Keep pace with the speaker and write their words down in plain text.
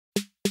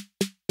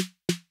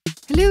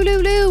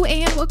Hello,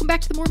 and welcome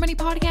back to the More Money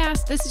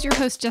Podcast. This is your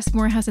host, Jessica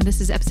Morehouse, and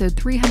this is episode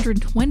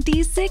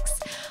 326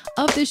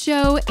 of the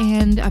show,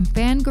 and I'm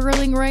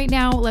fangirling right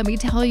now. Let me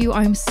tell you,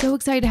 I'm so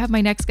excited to have my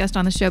next guest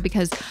on the show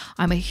because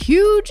I'm a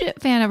huge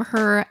fan of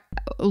her.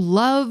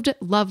 Loved her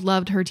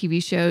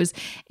TV shows,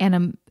 and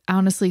I'm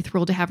honestly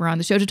thrilled to have her on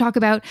the show to talk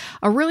about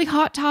a really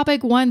hot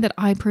topic, one that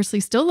I personally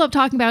still love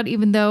talking about,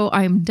 even though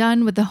I'm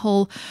done with the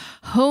whole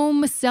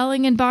home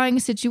selling and buying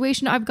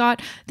situation. I've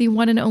got the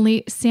one and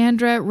only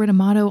Sandra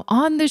Rinomato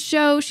on the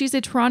show. She's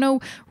a Toronto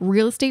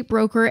real estate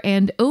broker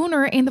and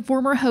owner and the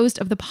former host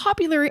of the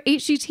popular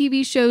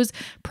HGTV shows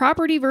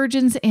Property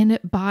Virgins and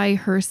By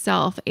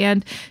Herself.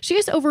 And she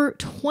has over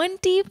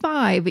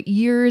 25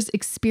 years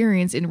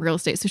experience in real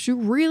estate. So she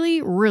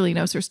really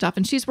knows her stuff.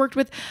 And she's worked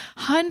with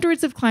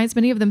hundreds of clients,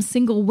 many of them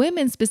single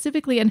women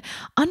specifically, and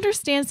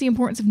understands the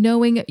importance of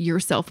knowing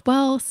yourself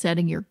well,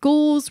 setting your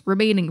goals,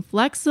 remaining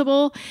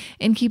flexible,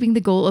 and keeping the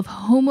goal of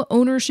home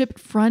ownership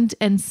front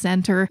and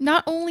center.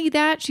 Not only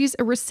that, she's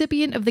a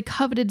recipient of the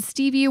coveted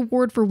Stevie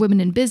Award for Women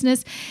in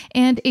Business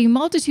and a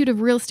multitude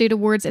of real estate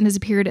awards, and has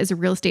appeared as a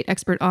real estate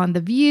expert on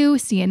The View,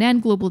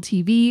 CNN, Global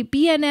TV,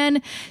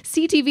 BNN,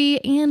 CTV,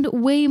 and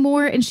way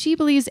more. And she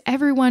believes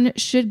everyone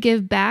should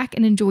give back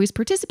and enjoys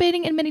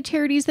participating in many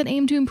charities that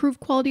aim to improve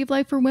quality of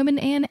life for women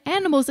and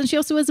animals. And she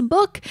also has a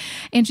book,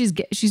 and she's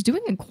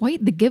doing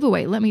quite the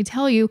giveaway, let me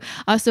tell you.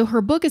 So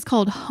her book is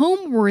called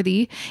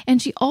Homeworthy,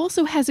 and she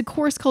also has a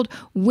course called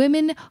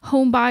Women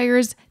Home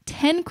Buyers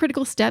 10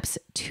 Critical Steps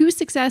to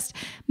Success.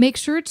 Make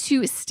sure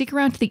to stick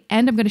around to the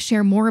end. I'm going to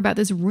share more about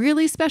this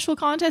really special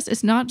contest.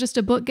 It's not just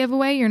a book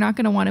giveaway. You're not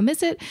going to want to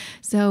miss it.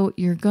 So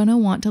you're going to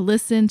want to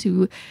listen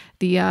to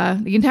the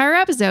entire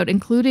episode,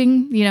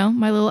 including,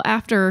 my little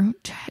after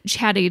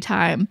chatty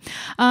time.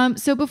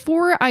 So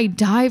before I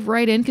dive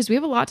right in, because we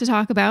have a lot to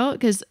talk about,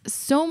 because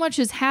so much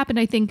has happened,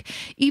 I think,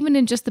 even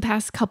in just the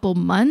past couple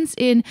months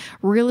in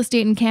real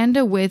estate in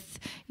Canada with,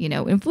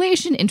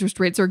 inflation, interest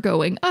rates are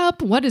going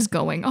up. What is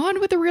going on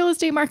with the real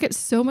estate market?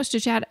 So much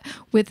to chat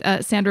with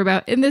Sandra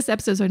about in this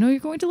episode, so I know you're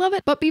going to love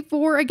it. But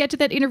before I get to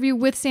that interview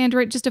with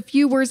Sandra, just a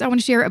few words I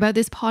want to share about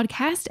this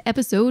podcast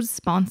episode's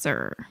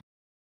sponsor.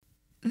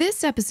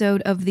 This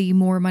episode of the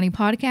More Money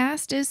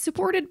Podcast is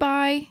supported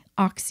by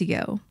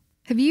Oxio.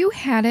 Have you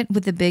had it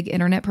with the big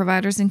internet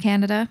providers in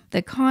Canada?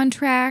 The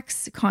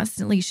contracts,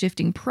 constantly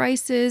shifting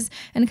prices,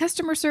 and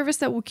customer service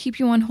that will keep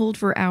you on hold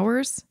for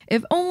hours?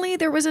 If only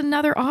there was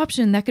another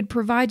option that could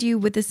provide you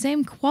with the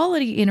same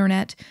quality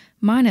internet,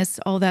 minus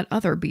all that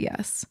other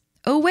BS.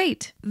 Oh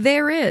wait,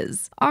 there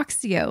is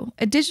Oxio,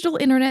 a digital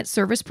internet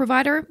service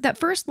provider that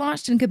first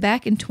launched in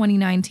Quebec in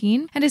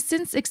 2019 and has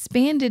since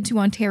expanded to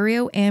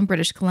Ontario and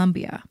British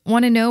Columbia.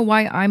 Want to know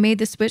why I made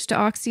the switch to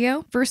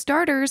Oxio? For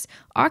starters,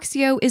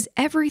 Oxio is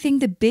everything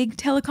the big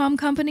telecom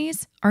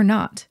companies are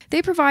not.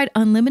 They provide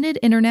unlimited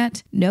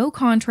internet, no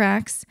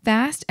contracts,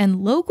 fast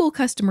and local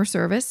customer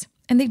service,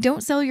 and they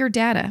don't sell your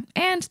data,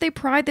 and they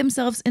pride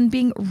themselves in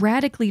being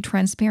radically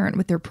transparent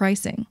with their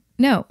pricing.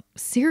 No,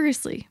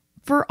 seriously.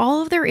 For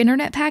all of their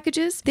internet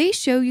packages, they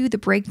show you the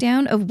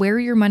breakdown of where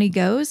your money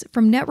goes,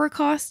 from network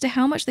costs to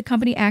how much the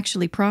company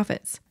actually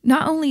profits.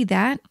 Not only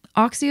that,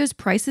 Oxio's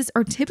prices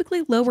are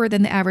typically lower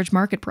than the average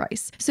market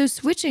price, so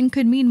switching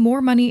could mean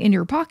more money in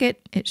your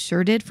pocket. It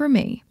sure did for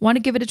me. Want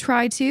to give it a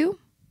try too?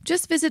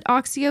 Just visit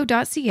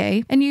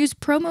oxio.ca and use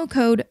promo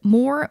code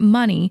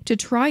MOREMONEY to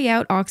try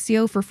out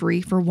Oxio for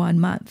free for 1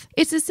 month.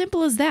 It's as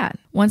simple as that.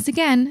 Once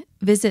again,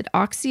 visit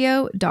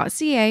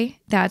oxio.ca,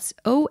 that's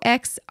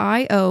OXIO.ca,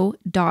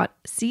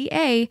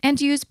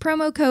 and use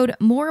promo code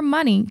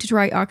MOREMONEY to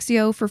try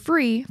Oxio for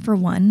free for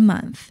 1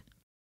 month.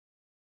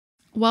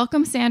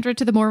 Welcome, Sandra,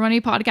 to the More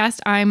Money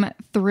Podcast. I'm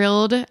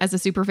thrilled as a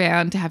super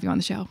fan to have you on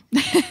the show.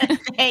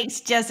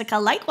 Thanks, Jessica.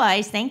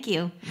 Likewise. Thank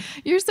you.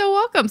 You're so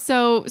welcome.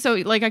 So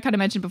like I kind of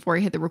mentioned before I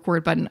hit the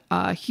record button,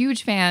 a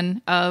huge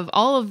fan of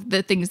all of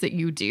the things that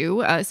you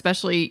do,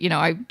 especially,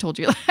 I told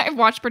you I've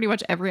watched pretty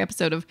much every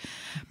episode of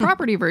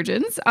Property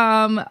Virgins,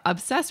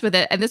 obsessed with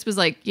it. And this was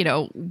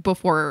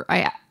before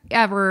I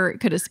ever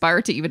could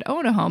aspire to even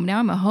own a home. Now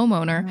I'm a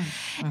homeowner.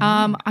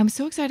 Mm-hmm. I'm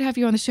so excited to have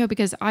you on the show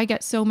because I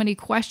get so many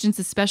questions,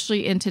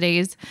 especially in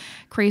today's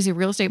crazy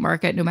real estate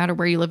market. No matter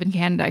where you live in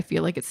Canada, I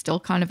feel like it's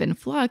still kind of in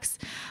flux.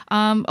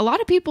 A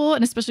lot of people,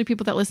 and especially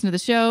people that listen to the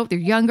show, they're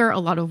younger. A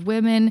lot of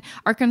women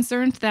are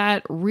concerned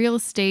that real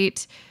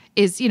estate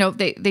is,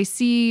 they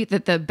see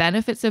that the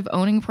benefits of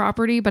owning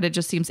property, but it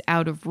just seems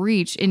out of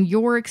reach. In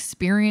your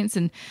experience,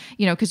 and,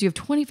 because you have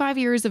 25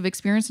 years of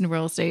experience in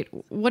real estate,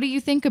 what do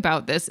you think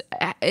about this?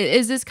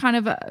 Is this kind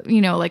of,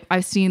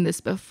 I've seen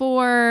this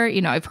before,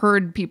 I've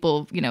heard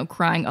people,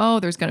 crying, oh,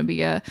 there's going to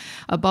be a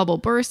bubble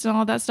burst and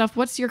all that stuff.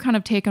 What's your kind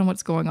of take on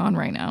what's going on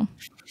right now?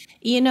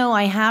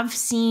 I have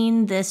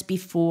seen this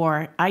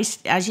before.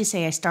 As you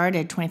say, I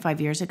started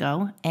 25 years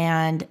ago,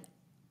 and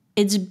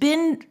it's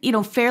been,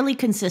 fairly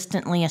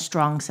consistently a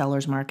strong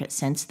seller's market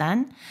since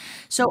then.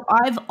 So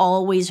I've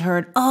always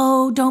heard,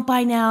 oh, don't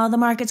buy now, the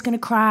market's going to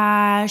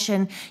crash.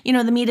 And,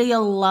 the media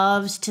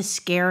loves to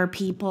scare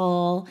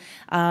people.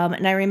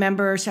 And I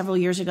remember several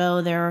years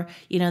ago there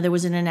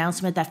was an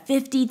announcement that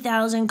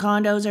 50,000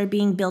 condos are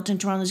being built in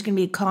Toronto. There's going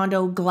to be a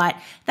condo glut.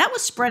 That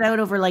was spread out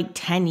over like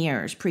 10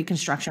 years,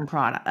 pre-construction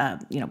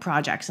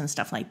projects and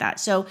stuff like that.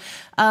 So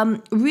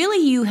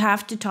really you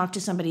have to talk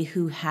to somebody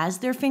who has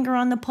their finger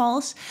on the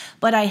pulse.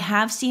 But I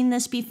have seen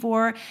this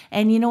before.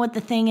 And you know what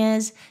the thing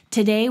is?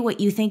 Today, what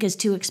you think is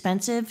too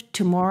expensive,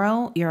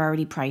 tomorrow, you're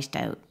already priced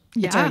out.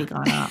 It's already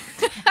gone up.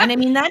 And I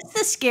mean, that's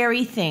the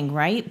scary thing,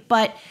 right?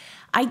 But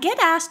I get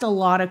asked a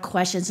lot of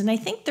questions. And I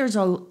think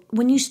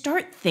when you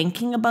start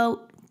thinking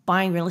about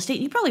buying real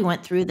estate, you probably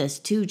went through this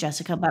too,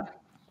 Jessica, but,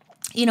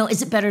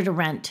 is it better to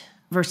rent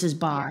versus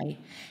buy?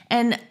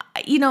 And,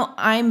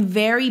 I'm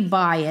very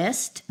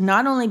biased,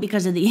 not only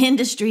because of the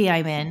industry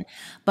I'm in,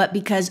 but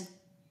because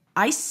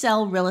I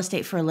sell real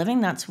estate for a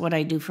living. That's what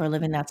I do for a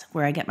living. That's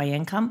where I get my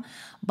income.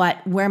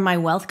 But where my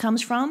wealth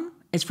comes from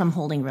is from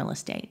holding real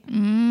estate.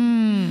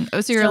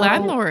 Oh, so you're a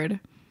landlord.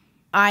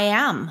 I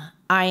am.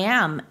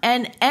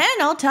 And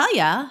I'll tell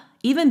you,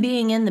 even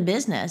being in the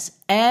business,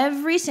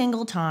 every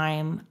single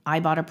time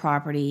I bought a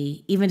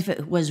property, even if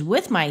it was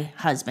with my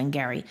husband,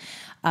 Gary,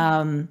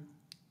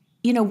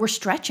 we're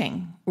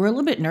stretching. We're a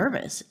little bit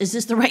nervous. Is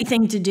this the right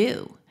thing to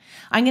do?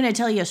 I'm going to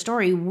tell you a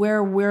story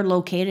where we're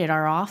located,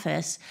 our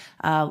office.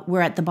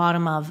 We're at the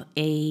bottom of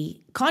a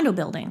condo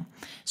building.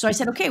 So I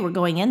said, okay, we're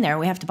going in there.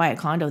 We have to buy a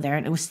condo there.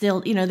 And it was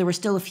still, there were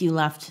still a few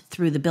left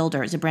through the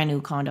builder. It's a brand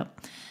new condo.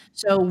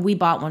 So we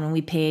bought one and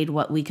we paid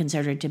what we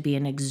considered to be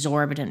an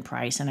exorbitant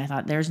price. And I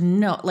thought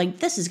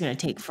this is going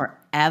to take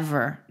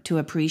forever to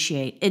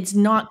appreciate. It's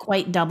not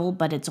quite double,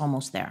 but it's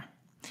almost there.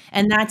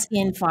 And that's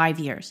in 5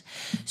 years.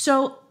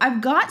 So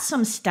I've got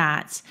some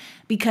stats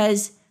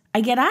because I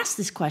get asked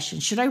this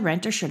question, should I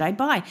rent or should I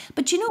buy?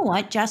 But you know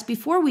what, Jess,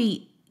 before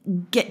we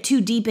get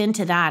too deep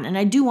into that, and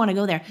I do want to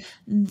go there,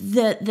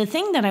 the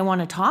thing that I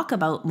want to talk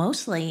about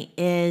mostly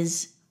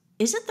is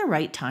it the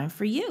right time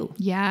for you?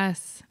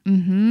 Yes.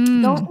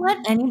 Don't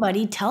let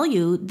anybody tell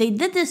you. They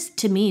did this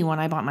to me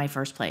when I bought my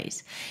first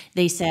place.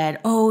 They said,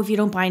 oh, if you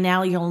don't buy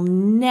now, you'll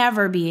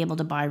never be able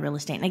to buy real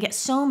estate. And I get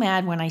so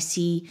mad when I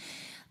see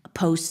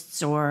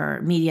posts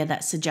or media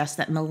that suggest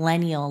that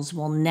millennials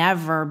will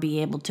never be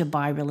able to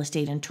buy real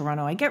estate in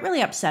Toronto. I get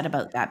really upset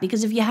about that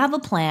because if you have a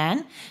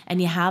plan and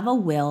you have a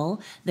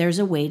will, there's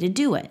a way to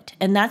do it.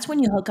 And that's when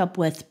you hook up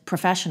with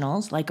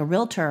professionals like a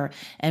realtor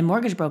and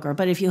mortgage broker.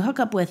 But if you hook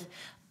up with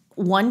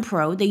one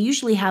pro, they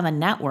usually have a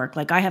network.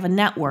 Like I have a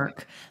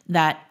network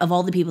that of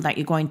all the people that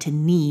you're going to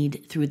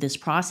need through this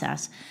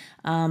process.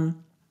 But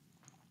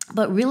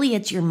really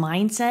it's your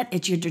mindset,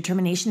 it's your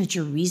determination, it's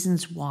your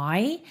reasons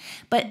why.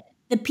 But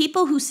the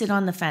people who sit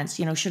on the fence,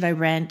 should I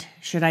rent?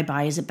 Should I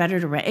buy? Is it better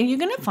to rent? And you're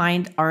going to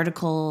find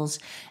articles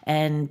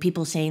and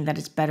people saying that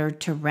it's better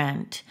to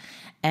rent.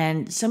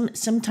 And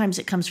sometimes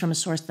it comes from a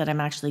source that I'm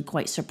actually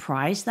quite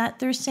surprised that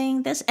they're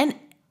saying this. And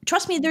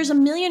trust me, there's a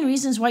million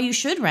reasons why you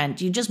should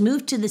rent. You just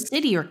moved to the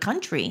city or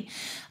country.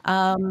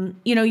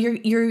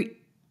 You're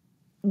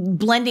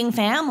blending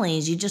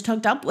families. You just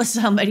hooked up with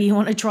somebody. You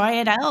want to try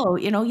it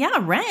out.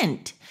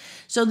 Rent.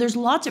 So there's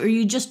or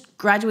you just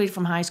graduated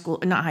from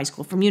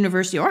from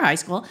university or high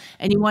school,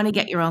 and you want to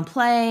get your own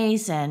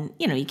place and,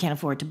 you can't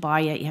afford to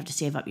buy it. You have to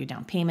save up your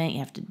down payment. You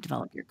have to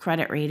develop your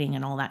credit rating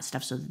and all that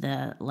stuff so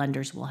the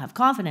lenders will have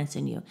confidence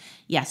in you.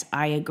 Yes,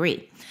 I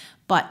agree.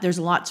 But there's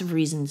lots of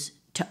reasons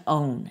to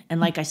own. And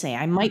like I say,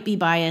 I might be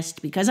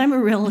biased because I'm a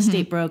real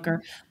estate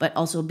broker, but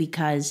also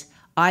because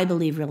I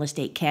believe real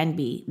estate can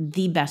be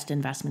the best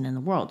investment in the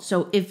world.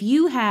 So if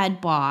you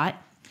had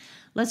bought,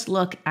 let's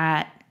look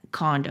at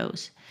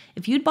condos.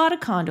 If you'd bought a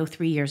condo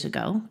 3 years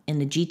ago in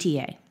the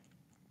GTA,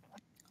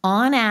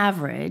 on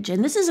average,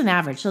 and this is an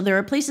average, so there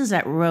are places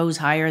that rose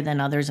higher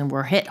than others and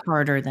were hit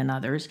harder than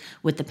others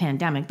with the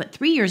pandemic. But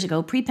 3 years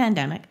ago,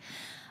 pre-pandemic,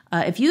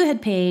 if you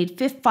had paid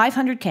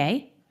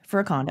 $500K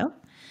for a condo,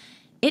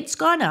 it's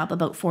gone up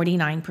about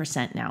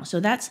 49% now. So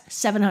that's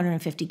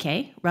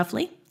 $750K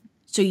roughly.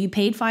 So you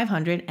paid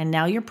 $500 and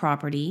now your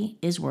property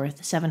is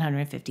worth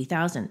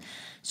 $750,000.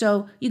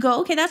 So you go,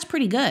 okay, that's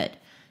pretty good.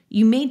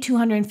 You made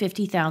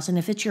 $250,000.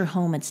 If it's your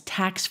home, it's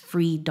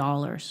tax-free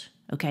dollars.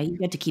 Okay, you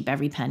get to keep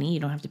every penny. You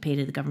don't have to pay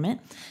to the government.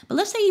 But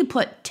let's say you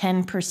put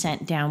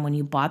 10% down when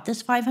you bought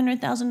this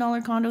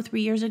 $500,000 condo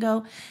 3 years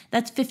ago.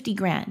 That's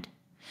 $50,000.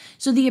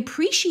 So the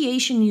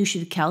appreciation you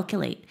should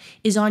calculate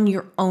is on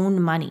your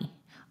own money.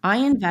 I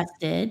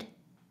invested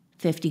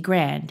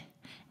 $50,000,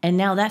 and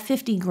now that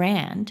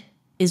 $50,000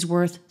 is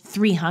worth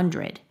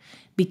 $300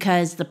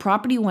 because the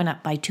property went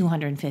up by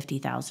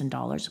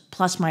 $250,000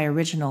 plus my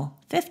original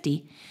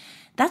 $50,000.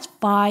 That's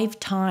 5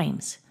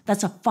 times.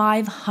 That's a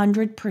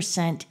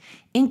 500%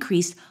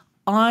 increase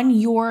on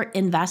your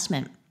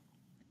investment.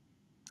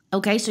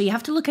 Okay, so you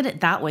have to look at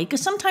it that way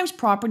because sometimes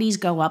properties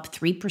go up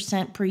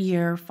 3% per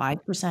year,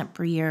 5%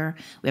 per year.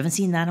 We haven't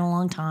seen that in a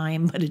long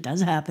time, but it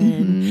does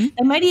happen.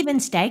 It might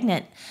even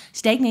stagnate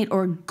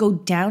or go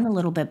down a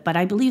little bit, but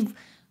I believe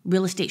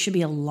real estate should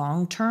be a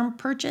long-term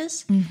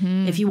purchase.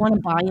 If you want to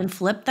buy and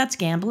flip, that's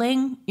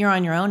gambling. You're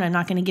on your own. I'm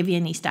not going to give you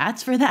any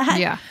stats for that.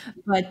 Yeah.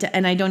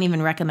 And I don't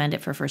even recommend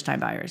it for first-time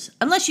buyers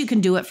unless you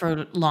can do it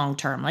for long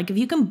term. Like if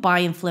you can buy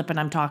and flip, and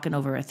I'm talking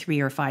over a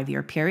 3 or 5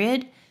 year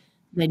period,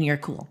 then you're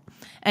cool.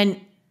 And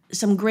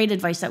some great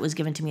advice that was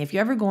given to me, if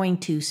you're ever going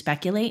to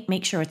speculate,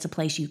 make sure it's a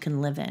place you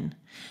can live in.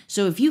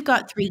 So if you've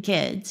got 3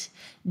 kids,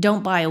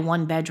 don't buy a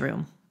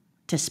 1-bedroom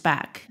to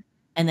spec,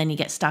 and then you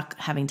get stuck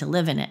having to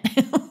live in it,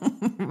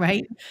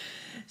 right?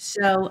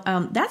 So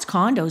that's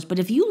condos. But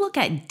if you look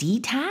at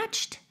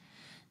detached,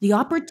 the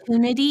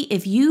opportunity,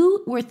 if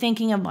you were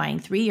thinking of buying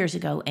 3 years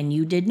ago and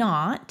you did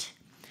not,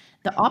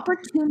 the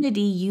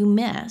opportunity you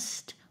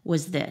missed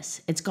was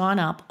this. It's gone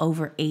up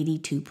over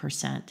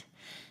 82%.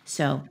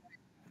 So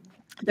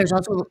there's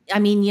also, I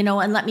mean,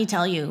 and let me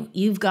tell you,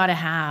 you've got to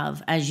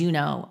have, as you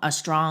know, a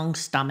strong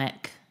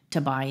stomach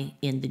to buy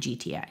in the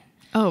GTA.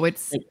 Oh,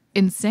 it's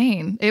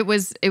insane. It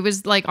was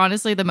like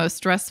honestly the most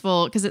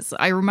stressful because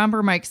I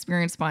remember my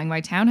experience buying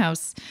my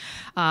townhouse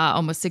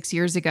almost 6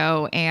 years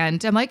ago,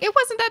 and I'm like, it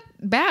wasn't that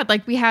bad.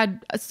 Like we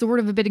had a sort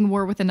of a bidding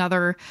war with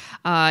another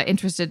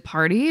interested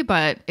party,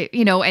 but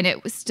and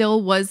it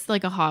still was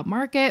like a hot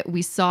market.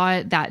 We saw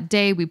it that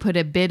day. We put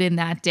a bid in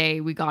that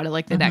day. We got it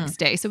like the next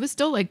day. So it was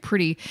still like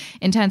pretty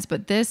intense.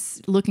 But this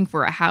looking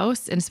for a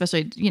house, and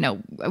especially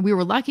we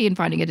were lucky in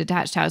finding a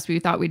detached house. We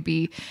thought we'd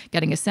be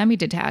getting a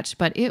semi-detached,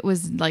 but it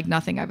was like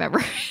nothing I've ever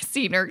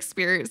seen or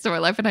experienced in my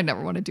life, and I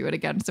never want to do it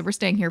again. So we're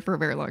staying here for a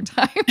very long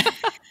time.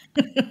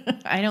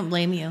 I don't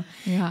blame you.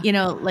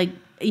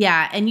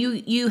 Yeah. And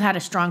you had a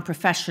strong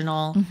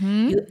professional.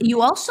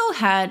 You also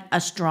had a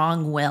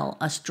strong will,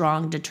 a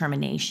strong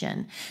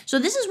determination. So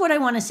this is what I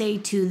want to say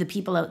to the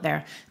people out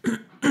there.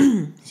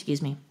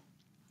 Excuse me.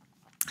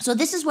 So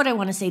this is what I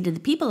want to say to the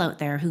people out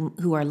there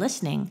who are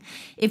listening.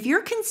 If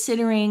you're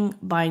considering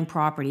buying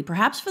property,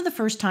 perhaps for the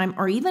first time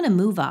or even a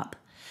move up,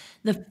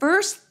 the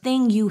first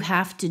thing you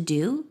have to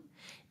do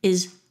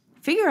is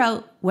figure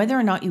out whether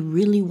or not you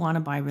really want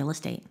to buy real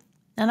estate.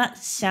 Now that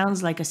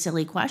sounds like a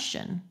silly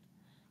question.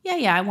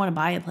 Yeah, I want to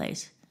buy a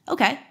place.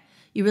 Okay,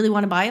 you really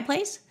want to buy a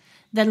place?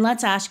 Then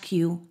let's ask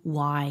you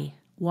why.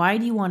 Why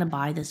do you want to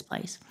buy this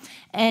place?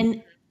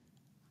 And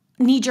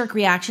knee-jerk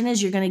reaction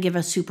is you're going to give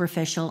a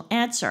superficial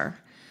answer.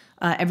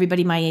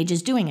 Everybody my age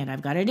is doing it.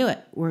 I've got to do it.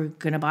 We're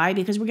going to buy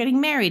because we're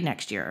getting married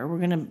next year, or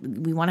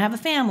we want to have a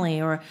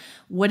family, or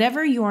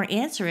whatever your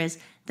answer is.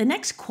 The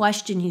next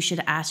question you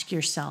should ask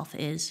yourself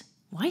is,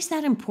 why is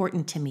that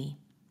important to me?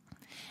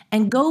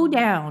 And go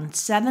down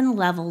 7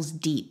 levels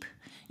deep.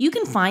 You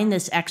can find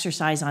this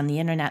exercise on the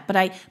internet, but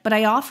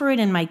I offer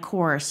it in my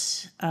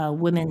course,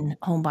 Women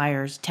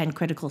Homebuyers 10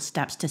 Critical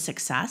Steps to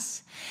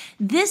Success.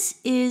 This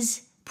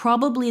is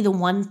probably the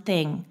one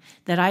thing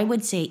that I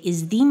would say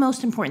is the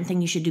most important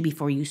thing you should do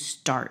before you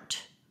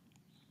start.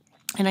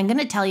 And I'm going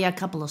to tell you a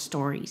couple of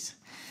stories.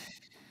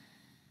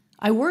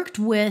 I worked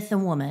with a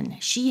woman.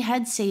 She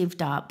had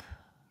saved up,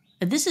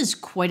 this is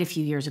quite a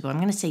few years ago. I'm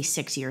going to say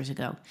 6 years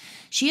ago.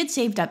 She had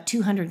saved up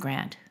 200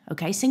 grand.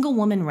 Okay, single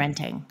woman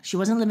renting. She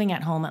wasn't living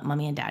at home at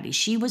mommy and daddy.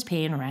 She was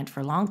paying rent for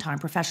a long time,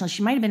 professional.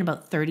 She might have been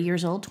about 30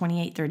 years old,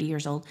 28, 30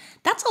 years old.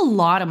 That's a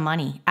lot of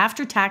money.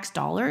 After tax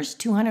dollars,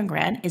 200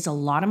 grand is a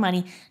lot of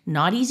money.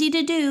 Not easy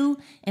to do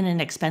in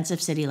an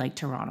expensive city like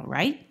Toronto,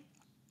 right?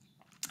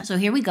 So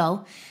here we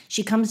go.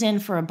 She comes in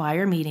for a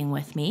buyer meeting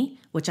with me,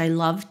 which I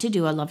love to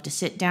do. I love to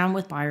sit down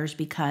with buyers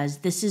because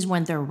this is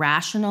when they're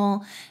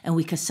rational and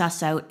we can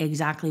suss out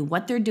exactly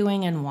what they're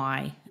doing and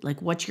why.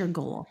 Like, what's your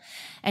goal?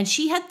 And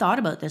she had thought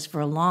about this for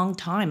a long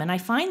time. And I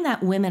find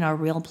that women are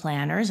real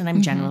planners, and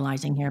I'm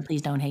generalizing here.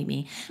 Please don't hate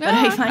me. No,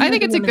 but I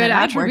think it's a good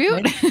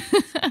attribute.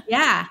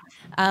 Yeah.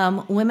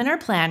 Women are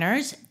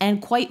planners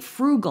and quite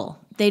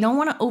frugal. They don't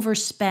want to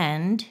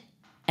overspend,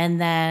 and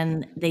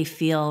then they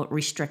feel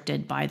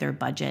restricted by their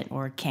budget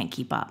or can't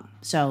keep up.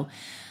 So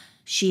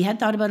she had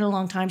thought about it a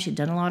long time. She'd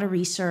done a lot of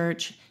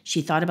research.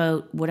 She thought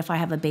about, what if I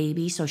have a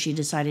baby? So she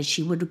decided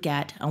she would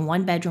get a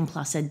 1-bedroom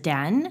plus a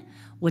den,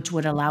 which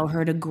would allow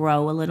her to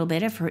grow a little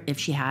bit. If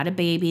she had a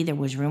baby, there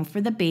was room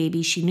for the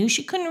baby. She knew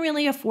she couldn't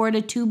really afford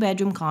a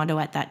 2-bedroom condo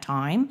at that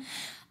time.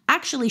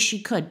 Actually,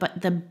 she could,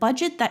 but the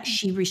budget that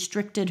she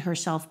restricted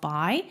herself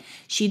by,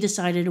 she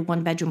decided a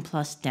 1-bedroom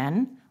plus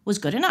den was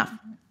good enough.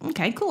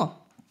 Okay, cool.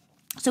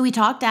 So we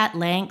talked at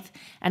length,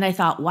 and I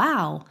thought,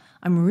 wow,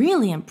 I'm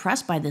really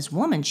impressed by this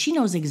woman. She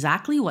knows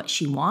exactly what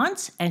she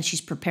wants, and she's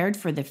prepared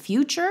for the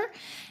future,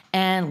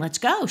 and let's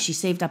go. She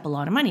saved up a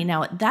lot of money.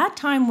 Now, at that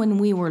time when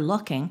we were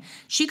looking,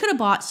 she could have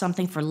bought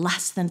something for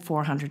less than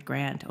 400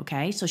 grand,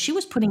 okay? So she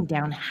was putting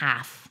down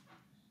half.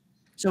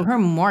 So her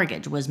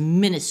mortgage was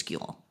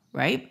minuscule,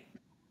 right?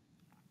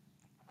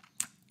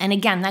 And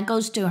again, that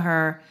goes to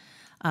her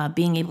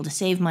being able to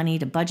save money,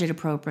 to budget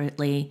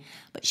appropriately,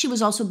 but she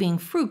was also being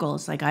frugal.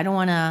 It's like, I don't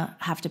want to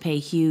have to pay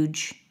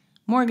huge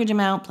mortgage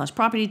amount plus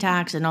property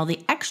tax and all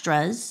the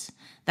extras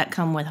that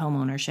come with home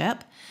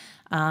ownership.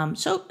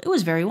 So it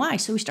was very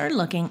wise. So we started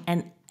looking,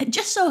 and it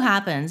just so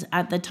happens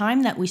at the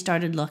time that we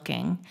started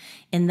looking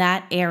in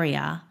that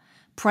area,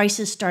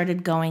 prices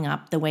started going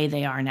up the way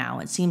they are now.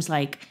 It seems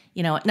like,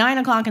 at 9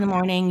 o'clock in the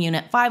morning,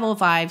 unit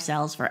 505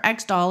 sells for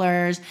X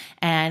dollars.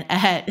 And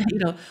at,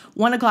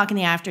 1 o'clock in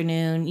the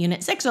afternoon,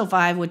 unit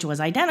 605, which was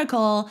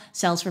identical,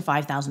 sells for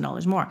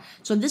 $5,000 more.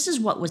 So this is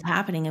what was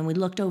happening. And we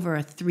looked over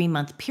a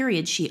 3-month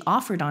period. She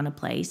offered on a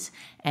place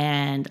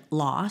and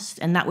lost.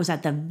 And that was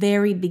at the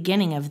very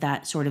beginning of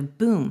that sort of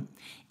boom.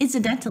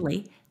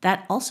 Incidentally,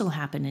 that also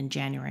happened in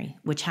January,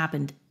 which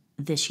happened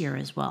this year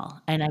as well.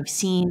 And I've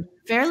seen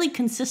fairly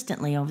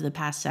consistently over the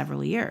past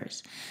several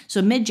years. So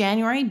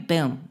mid-January,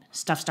 boom,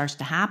 stuff starts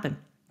to happen.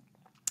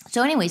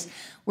 So anyways,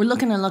 we're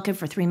looking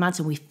for 3 months,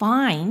 and we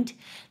find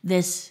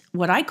this,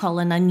 what I call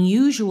an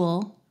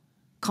unusual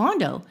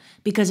condo,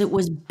 because it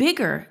was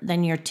bigger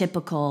than your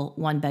typical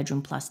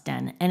 1-bedroom plus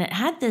den. And it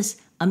had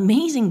this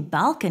amazing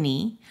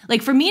balcony.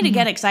 Like, for me to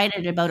get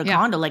excited about a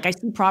condo, like, I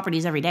see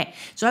properties every day.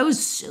 So I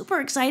was super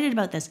excited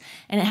about this.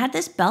 And it had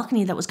this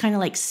balcony that was kind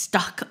of like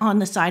stuck on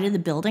the side of the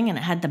building, and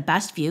it had the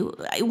best view.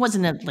 It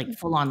wasn't a like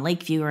full-on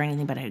lake view or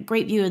anything, but it had a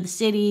great view of the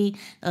city,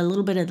 a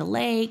little bit of the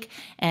lake.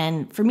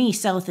 And for me,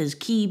 south is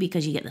key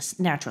because you get this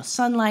natural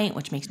sunlight,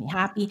 which makes me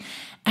happy.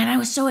 And I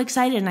was so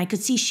excited, and I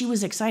could see she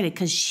was excited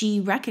because she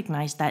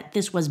recognized that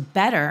this was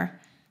better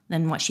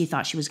than what she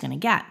thought she was going to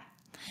get.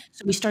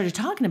 So we started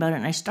talking about it,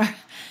 and I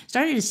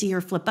started to see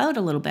her flip out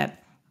a little bit.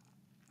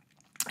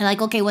 And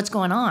like, okay, what's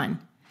going on?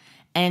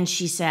 And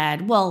she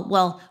said, well,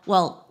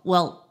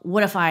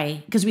 what if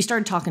because we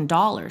started talking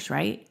dollars,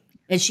 right?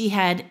 And she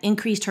had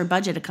increased her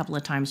budget a couple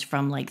of times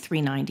from like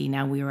 $390.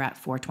 Now we were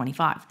at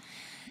 $425.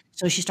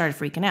 So she started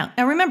freaking out.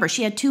 Now remember,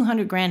 she had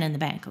 $200,000 in the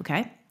bank,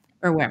 okay?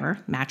 Or wherever,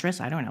 mattress,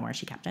 I don't know where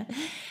she kept it.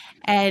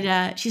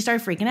 And she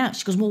started freaking out.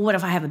 She goes, well, what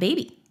if I have a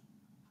baby?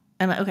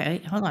 I'm like,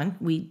 okay, hold on.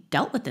 We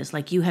dealt with this.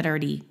 Like, you had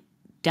already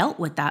dealt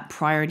with that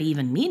prior to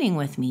even meeting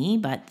with me,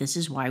 but this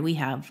is why we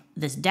have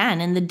this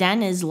den, and the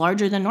den is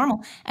larger than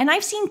normal. And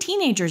I've seen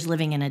teenagers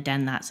living in a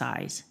den that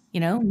size,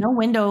 no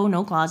window,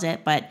 no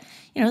closet, but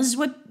this is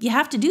what you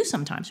have to do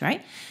sometimes,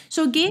 right?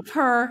 So it gave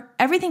her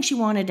everything she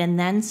wanted and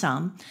then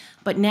some,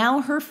 but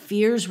now her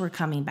fears were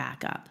coming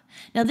back up.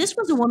 Now, this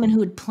was a woman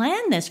who had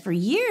planned this for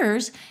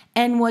years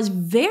and was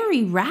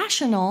very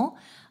rational.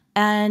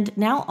 And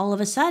now all of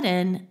a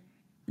sudden,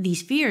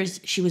 these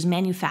fears, she was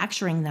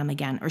manufacturing them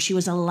again, or she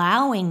was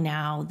allowing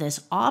now this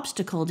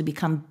obstacle to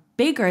become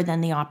bigger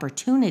than the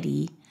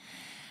opportunity.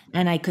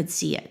 And I could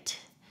see it.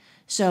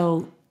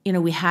 So,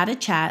 we had a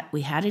chat,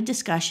 we had a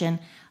discussion.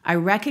 I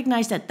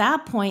recognized at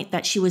that point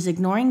that she was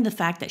ignoring the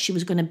fact that she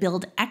was going to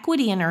build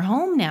equity in her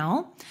home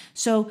now.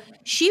 So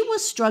she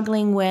was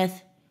struggling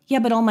with, yeah,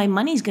 but all my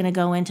money's going to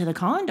go into the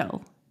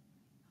condo.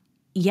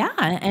 Yeah,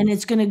 and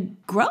it's going to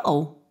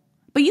grow.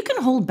 But you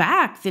can hold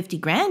back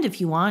 $50,000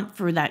 if you want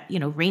for that,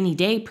 rainy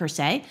day per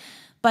se.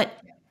 But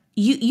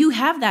you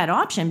have that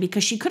option,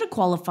 because she could have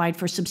qualified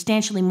for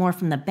substantially more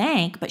from the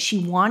bank, but she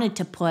wanted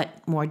to put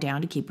more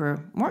down to keep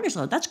her mortgage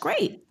low. That's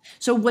great.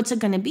 So what's it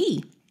going to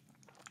be?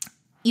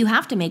 You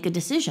have to make a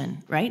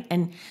decision, right?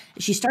 And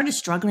she started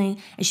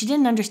struggling, and she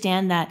didn't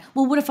understand that,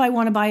 well, what if I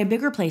want to buy a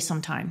bigger place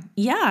sometime?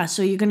 Yeah,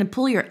 so you're going to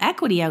pull your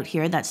equity out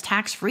here that's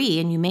tax-free,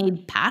 and you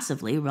made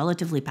passively,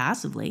 relatively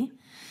passively,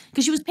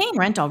 because she was paying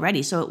rent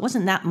already, so it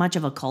wasn't that much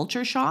of a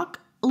culture shock.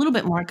 A little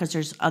bit more because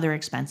there's other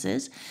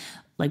expenses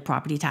like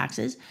property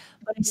taxes.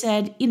 But I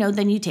said,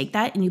 then you take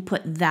that and you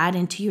put that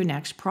into your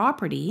next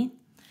property.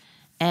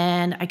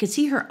 And I could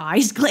see her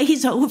eyes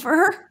glaze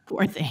over,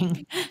 poor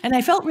thing. And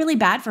I felt really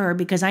bad for her,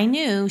 because I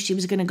knew she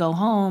was going to go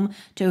home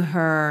to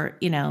her,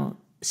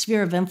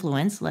 sphere of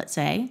influence, let's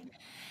say.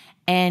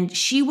 And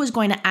she was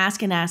going to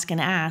ask and ask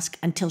and ask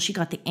until she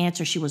got the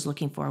answer she was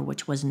looking for,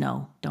 which was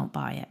no, don't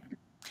buy it.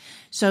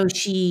 So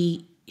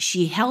she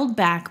held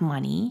back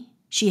money.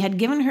 She had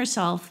given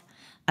herself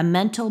a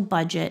mental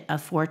budget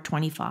of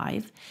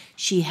 $425.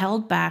 She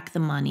held back the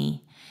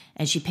money,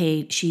 and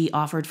she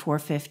offered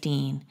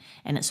 $415,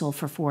 and it sold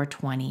for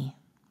 $420.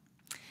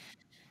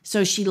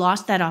 So she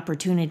lost that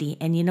opportunity.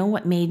 And you know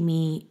what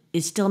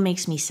it still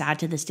makes me sad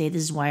to this day,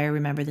 this is why I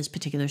remember this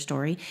particular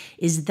story,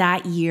 is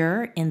that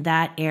year in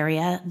that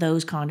area,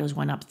 those condos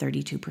went up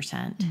 32%.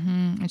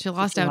 Mm-hmm. And she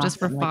lost out just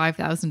for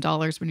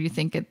 $5,000 when you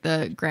think at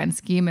the grand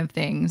scheme of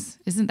things.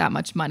 Isn't that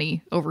much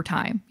money over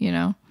time,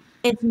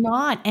 It's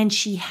not. And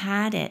she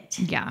had it.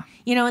 Yeah.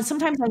 And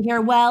sometimes I hear,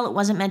 well, it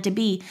wasn't meant to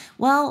be.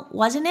 Well,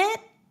 wasn't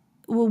it?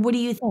 Well, what do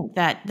you think?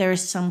 That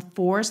there's some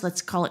force,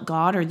 let's call it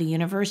God or the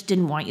universe,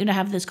 didn't want you to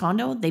have this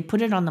condo? They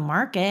put it on the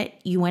market.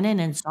 You went in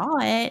and saw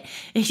it.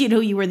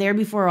 You were there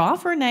before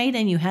offer night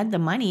and you had the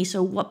money.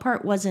 So what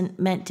part wasn't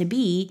meant to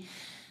be?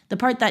 The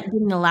part that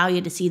didn't allow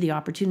you to see the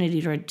opportunity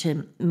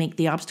to make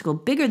the obstacle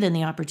bigger than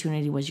the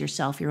opportunity was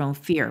yourself, your own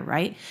fear,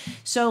 right?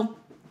 So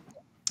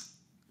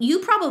you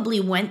probably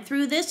went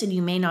through this and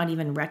you may not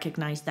even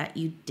recognize that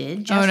you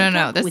did, Jessica. Oh,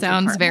 no. This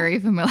sounds very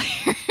familiar.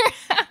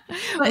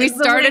 We but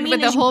what I started mean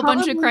with a is you whole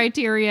bunch of probably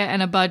criteria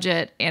and a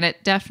budget, and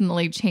it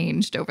definitely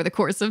changed over the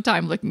course of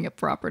time looking at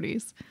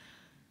properties.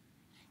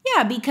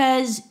 yeah,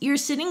 because you're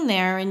sitting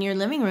there in your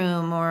living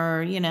room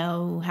or,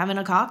 having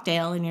a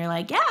cocktail and you're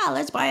like, yeah,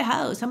 let's buy a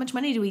house. How much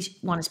money do we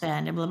want to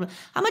spend? And blah, blah.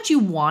 How much you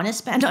want to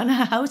spend on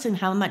a house and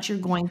how much you're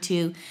going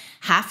to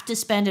have to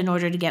spend in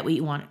order to get what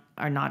you want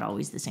are not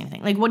always the same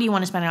thing. Like, what do you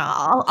want to spend?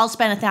 I'll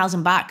spend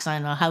 $1,000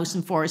 on a house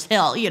in Forest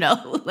Hill,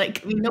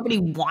 like, I mean, nobody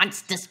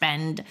wants to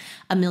spend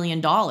 $1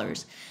 million.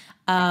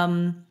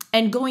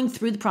 And going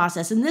through the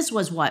process, and this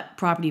was what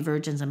Property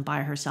Virgins and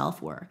Buy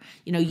Herself were.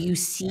 You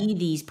see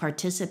these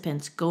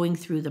participants going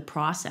through the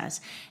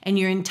process, and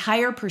your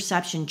entire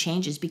perception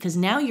changes because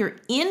now you're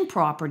in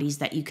properties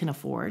that you can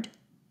afford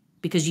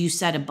because you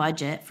set a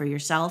budget for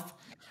yourself.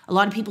 A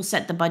lot of people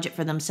set the budget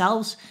for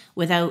themselves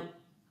without,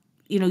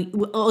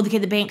 okay,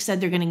 the bank said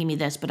they're going to give me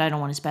this, but I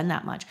don't want to spend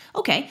that much.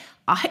 Okay,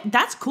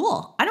 that's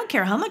cool. I don't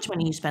care how much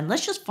money you spend.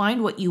 Let's just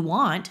find what you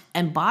want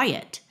and buy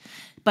it.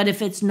 But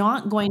if it's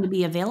not going to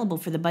be available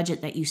for the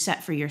budget that you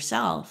set for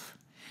yourself,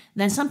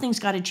 then something's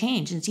got to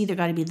change. It's either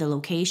got to be the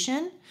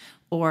location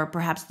or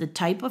perhaps the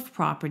type of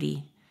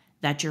property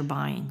that you're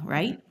buying,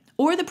 right?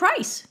 Or the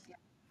price.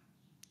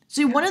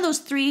 So one of those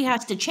three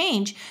has to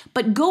change,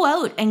 but go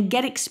out and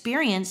get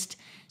experienced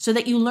so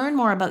that you learn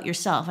more about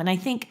yourself. And I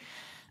think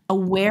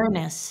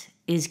awareness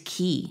is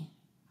key.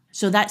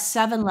 So that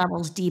 7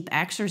 levels deep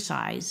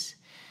exercise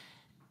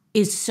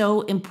is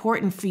so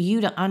important for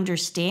you to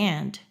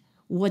understand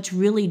what's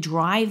really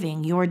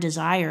driving your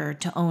desire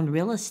to own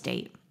real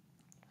estate.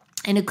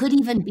 And it could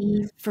even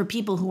be for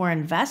people who are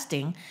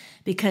investing,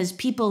 because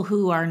people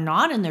who are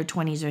not in their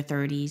 20s or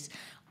 30s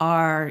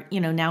are,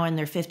 now in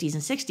their 50s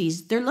and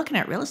 60s, they're looking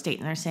at real estate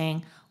and they're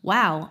saying,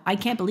 wow, I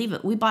can't believe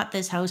it. We bought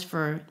this house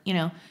for,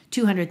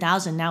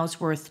 200,000. Now it's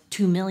worth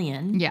 2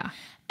 million. Yeah.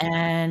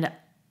 And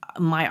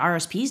my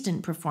RSPs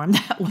didn't perform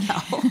that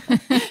well.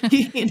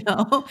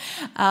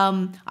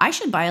 I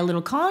should buy a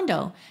little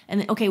condo.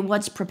 And okay,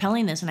 what's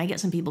propelling this? And I get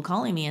some people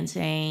calling me and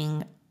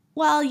saying,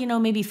 well,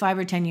 maybe 5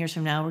 or 10 years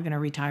from now, we're going to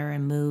retire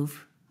and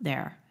move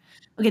there.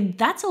 Okay,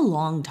 that's a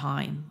long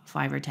time,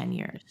 5 or 10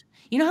 years.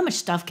 You know how much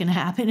stuff can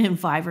happen in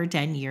 5 or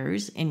 10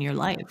 years in your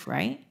life,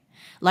 right?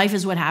 Life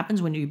is what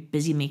happens when you're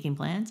busy making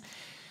plans.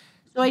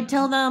 So I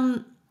tell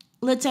them,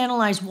 let's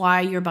analyze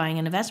why you're buying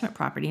an investment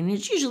property. And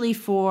it's usually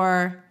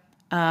for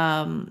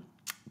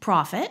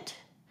profit,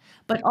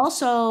 but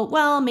also,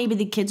 well, maybe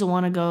the kids will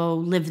want to go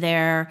live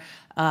there,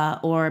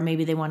 or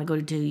maybe they want to go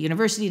to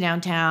university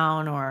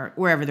downtown or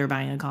wherever they're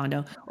buying a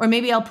condo. Or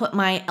maybe I'll put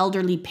my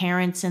elderly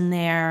parents in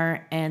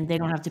there and they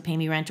don't have to pay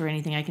me rent or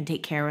anything. I can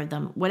take care of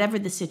them, whatever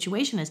the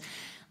situation is.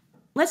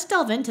 Let's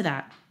delve into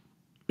that,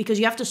 because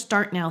you have to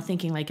start now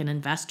thinking like an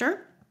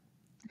investor.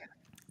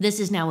 This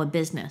is now a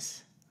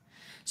business.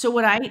 So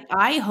what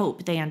I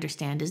hope they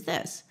understand is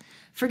this: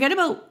 forget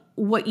about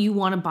what you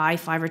want to buy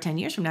 5 or 10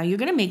 years from now. You're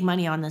going to make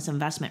money on this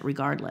investment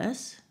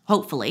regardless,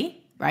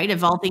 hopefully, right?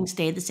 If all things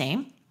stay the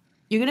same,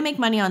 you're going to make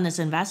money on this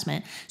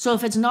investment. So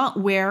if it's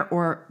not where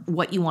or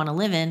what you want to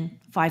live in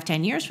 5,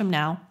 10 years from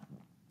now,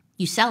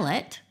 you sell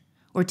it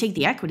or take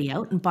the equity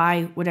out and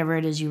buy whatever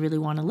it is you really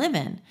want to live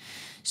in.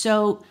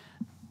 So,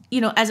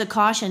 as a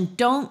caution,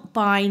 don't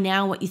buy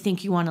now what you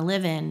think you want to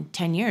live in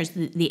 10 years.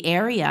 The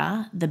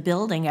area, the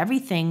building,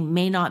 everything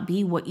may not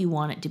be what you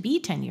want it to be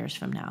 10 years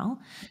from now.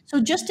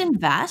 So just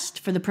invest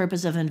for the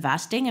purpose of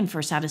investing and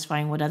for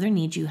satisfying what other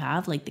needs you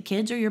have, like the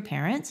kids or your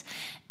parents.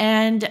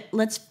 And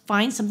let's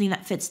find something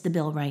that fits the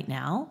bill right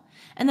now.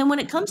 And then when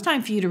it comes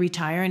time for you to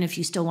retire, and if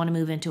you still want to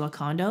move into a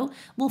condo,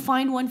 we'll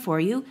find one for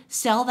you,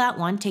 sell that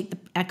one, take the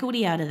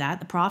equity out of that,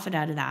 the profit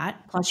out of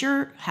that, plus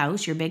your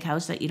house, your big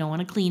house that you don't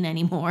want to clean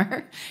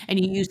anymore, and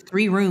you use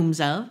 3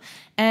 rooms of,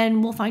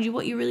 and we'll find you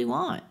what you really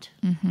want.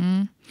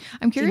 Mm-hmm.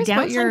 I'm curious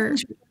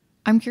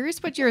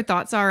what your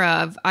thoughts are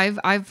of.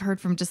 I've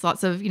heard from just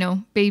lots of,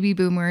 baby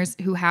boomers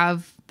who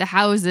have the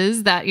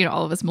houses that,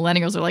 all of us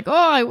millennials are like,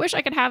 oh, I wish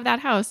I could have that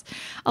house.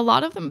 A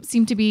lot of them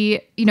seem to be,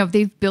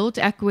 they've built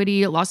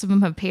equity. Lots of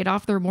them have paid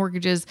off their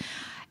mortgages.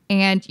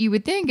 And you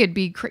would think it'd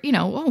be,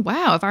 oh,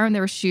 wow, if I were in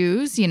their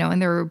shoes,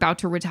 and they're about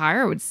to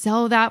retire, I would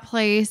sell that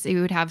place.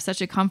 You would have such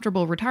a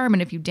comfortable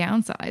retirement if you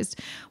downsized.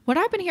 What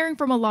I've been hearing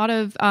from a lot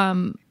of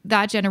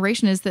that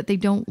generation is that they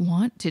don't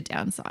want to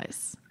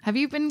downsize. Have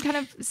you been kind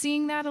of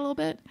seeing that a little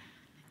bit?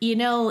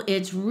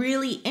 It's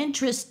really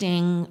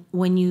interesting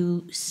when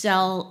you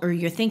sell, or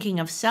you're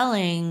thinking of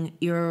selling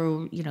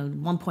your,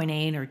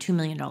 $1.8 or $2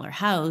 million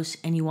house,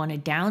 and you want to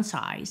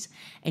downsize,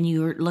 and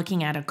you're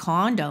looking at a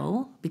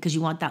condo because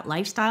you want that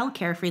lifestyle,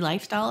 carefree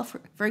lifestyle,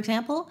 for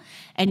example,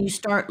 and you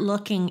start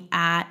looking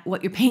at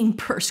what you're paying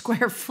per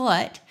square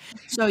foot.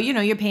 So,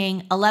 you're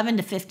paying $1,100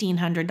 to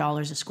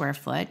 $1,500 a square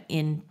foot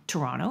in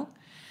Toronto.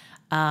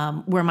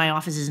 Where my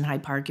office is in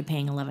Hyde Park, you're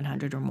paying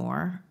 $1,100 or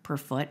more per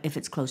foot if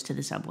it's close to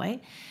the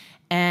subway.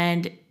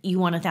 And you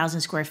want 1,000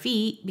 square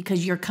feet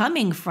because you're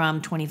coming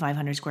from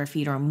 2,500 square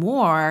feet or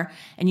more,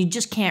 and you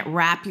just can't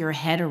wrap your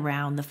head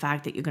around the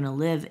fact that you're going to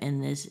live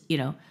in this,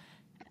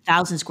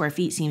 1,000 square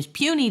feet seems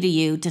puny to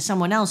you, to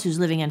someone else who's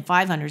living in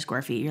 500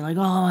 square feet. You're like,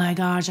 oh my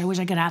gosh, I wish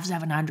I could have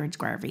 700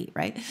 square feet,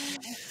 right?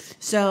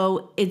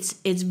 So it's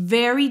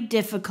very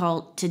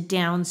difficult to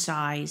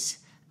downsize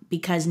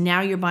because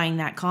now you're buying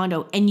that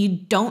condo and you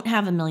don't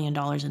have $1 million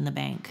in the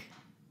bank.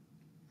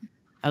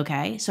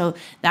 Okay, so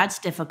that's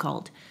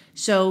difficult.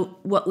 So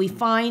what we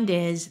find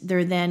is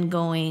they're then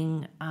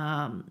going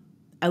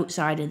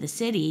outside of the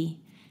city,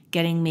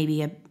 getting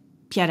maybe a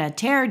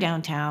pied-à-terre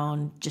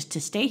downtown just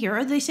to stay here,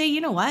 or they say, you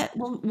know what,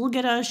 we'll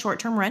get a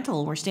short-term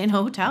rental or stay in a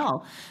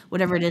hotel,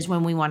 whatever it is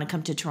when we want to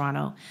come to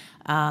Toronto,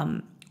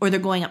 or they're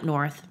going up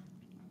north.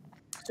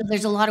 So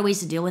there's a lot of ways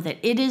to deal with it.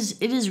 It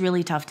is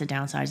really tough to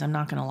downsize. I'm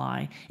not going to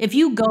lie. If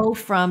you go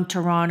from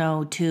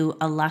Toronto to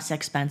a less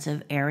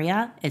expensive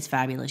area, it's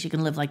fabulous. You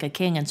can live like a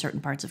king in certain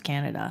parts of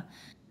Canada,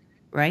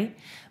 right?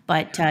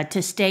 But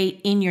to stay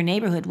in your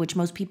neighborhood, which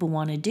most people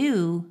want to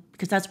do,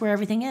 because that's where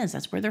everything is.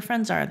 That's where their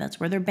friends are. That's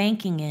where their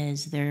banking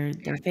is. Their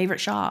favorite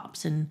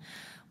shops and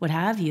what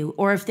have you.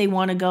 Or if they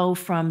want to go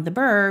from the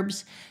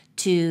burbs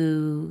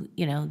to,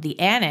 the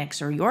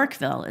Annex or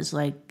Yorkville, is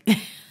like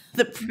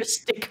the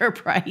sticker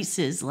price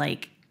is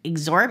like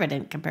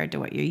exorbitant compared to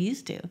what you're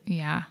used to.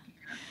 Yeah.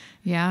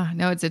 Yeah.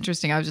 No, it's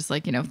interesting. I was just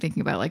like,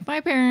 thinking about like my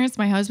parents,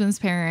 my husband's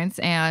parents,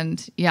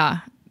 and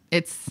yeah,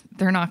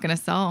 they're not going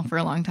to sell for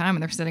a long time.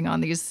 And they're sitting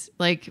on these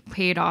like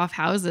paid off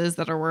houses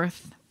that are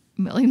worth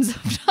millions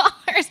of dollars.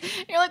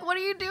 You're like, what are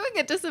you doing?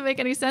 It doesn't make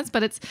any sense.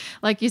 But it's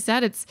like you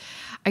said,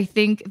 I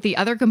think the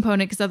other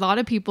component, because a lot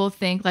of people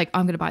think like,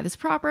 I'm going to buy this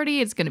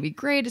property. It's going to be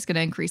great. It's going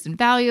to increase in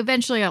value.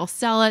 Eventually I'll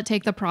sell it,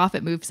 take the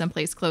profit, move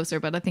someplace closer.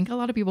 But I think a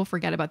lot of people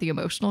forget about the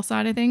emotional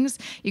side of things.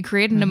 You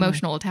create an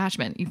emotional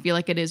attachment. You feel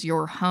like it is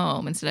your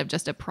home instead of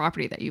just a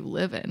property that you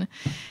live in.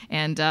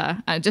 And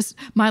just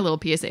my little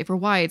PSA for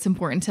why it's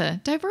important to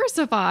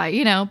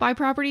diversify, buy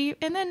property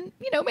and then,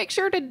 make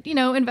sure to,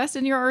 invest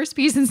in your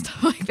RSPs and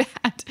stuff like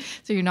that.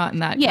 So you're not in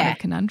that kind of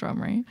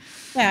conundrum, right?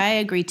 Yeah, I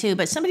agree too.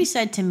 But somebody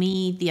said to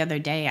me the other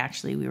day,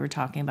 actually, we were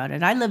talking about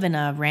it. I live in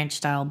a ranch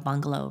style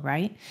bungalow,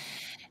 right?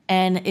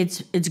 And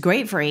it's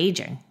great for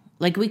aging.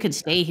 Like we could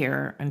stay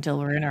here until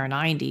we're in our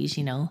 90s,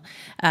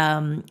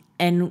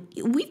 and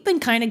we've been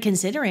kind of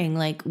considering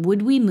like,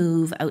 would we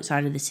move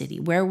outside of the city?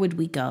 Where would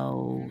we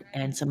go?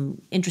 And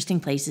some interesting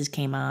places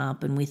came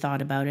up and we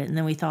thought about it. And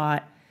then we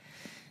thought,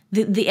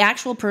 the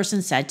actual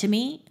person said to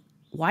me,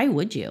 why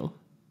would you?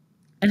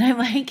 And I'm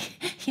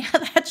like, yeah,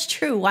 that's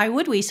true. Why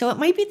would we? So it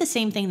might be the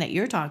same thing that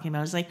you're talking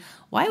about. It's like,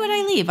 why would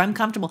I leave? I'm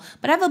comfortable.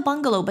 But I have a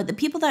bungalow. But the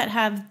people that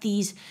have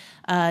these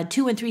 2-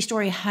 and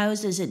 3-story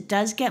houses, it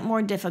does get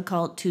more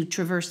difficult to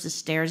traverse the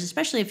stairs,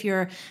 especially if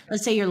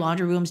let's say your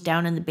laundry room's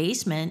down in the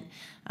basement.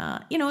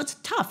 It's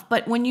tough.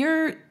 But when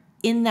you're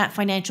in that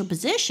financial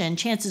position,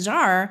 chances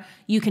are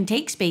you can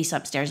take space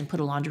upstairs and put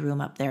a laundry room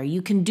up there.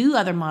 You can do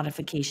other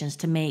modifications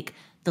to make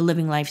the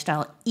living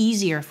lifestyle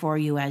easier for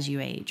you as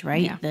you age,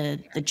 right? Yeah.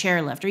 The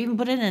chairlift, or even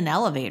put it in an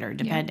elevator,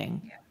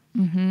 depending.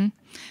 Yeah. Mm-hmm.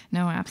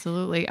 No,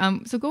 absolutely.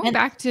 So going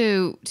back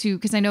to,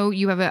 because I know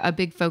you have a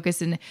big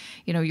focus in,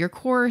 your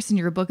course and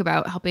your book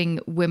about helping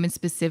women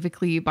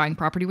specifically buying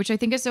property, which I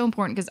think is so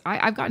important because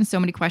I've gotten so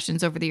many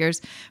questions over the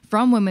years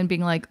from women being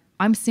like,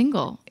 I'm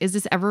single. Is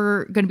this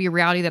ever going to be a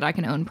reality that I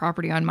can own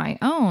property on my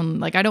own?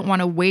 Like, I don't want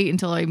to wait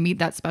until I meet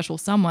that special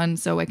someone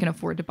so I can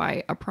afford to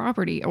buy a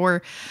property.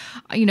 Or,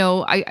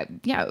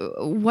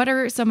 what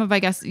are some of, I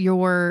guess,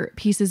 your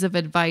pieces of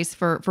advice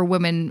for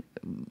women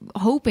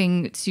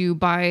hoping to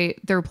buy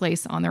their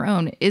place on their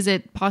own? Is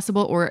it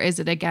possible, or is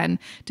it, again,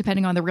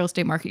 depending on the real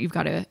estate market, you've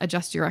got to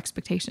adjust your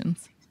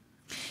expectations?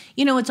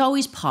 It's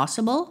always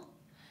possible.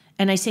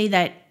 And I say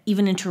that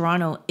even in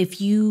Toronto,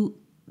 if you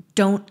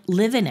don't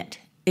live in it,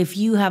 if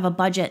you have a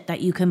budget that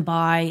you can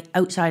buy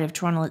outside of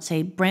Toronto, let's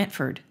say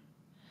Brantford,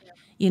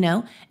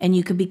 and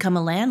you could become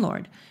a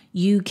landlord,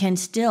 you can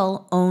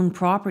still own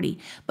property.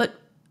 But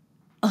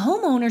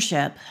home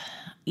ownership,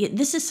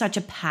 this is such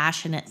a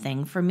passionate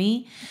thing for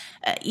me.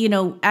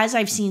 As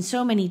I've seen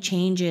so many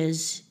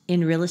changes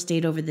in real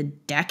estate over the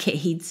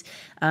decades,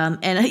 and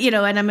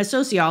I'm a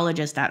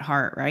sociologist at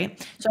heart,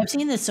 right? So I've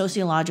seen this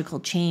sociological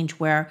change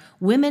where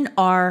women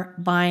are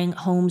buying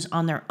homes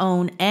on their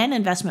own and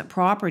investment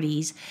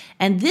properties.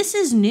 And this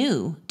is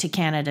new to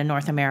Canada,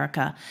 North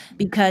America,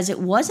 because it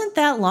wasn't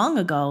that long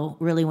ago,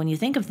 really, when you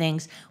think of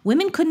things,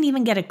 women couldn't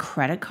even get a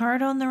credit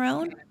card on their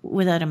own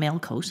without a male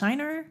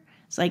cosigner.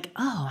 It's like,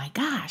 oh my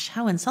gosh,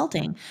 how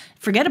insulting.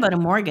 Forget about a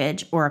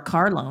mortgage or a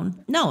car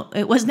loan. No,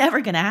 it was never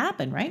going to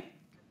happen, right?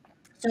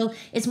 So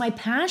it's my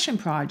passion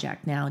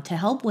project now to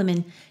help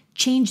women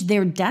change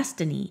their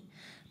destiny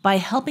by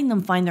helping them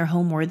find their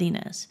home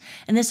worthiness.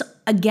 And this,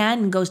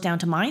 again, goes down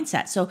to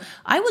mindset. So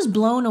I was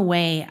blown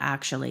away,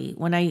 actually,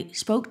 when I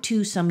spoke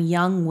to some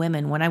young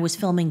women when I was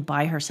filming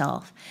By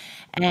Herself.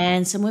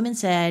 And some women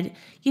said,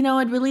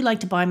 I'd really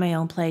like to buy my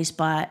own place,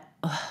 but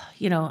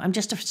I'm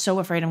just so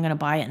afraid I'm going to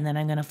buy it and then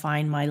I'm going to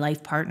find my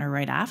life partner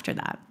right after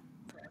that.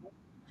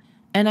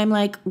 And I'm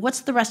like,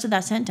 what's the rest of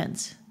that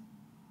sentence?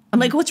 I'm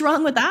like, what's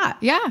wrong with that?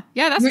 Yeah,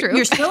 that's true.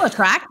 You're still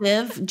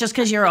attractive just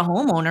because you're a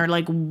homeowner.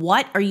 Like,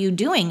 what are you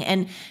doing?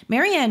 And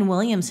Marianne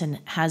Williamson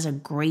has a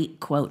great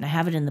quote, and I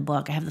have it in the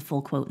book. I have the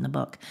full quote in the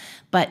book.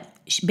 But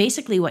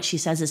basically what she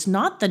says is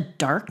not the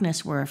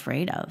darkness we're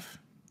afraid of.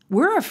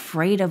 We're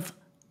afraid of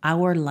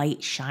our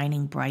light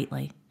shining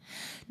brightly.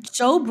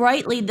 So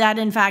brightly that,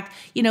 in fact,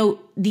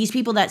 these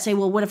people that say,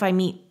 well, what if I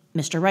meet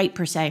Mr. Right,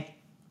 per se?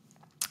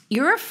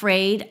 You're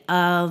afraid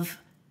of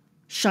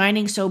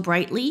shining so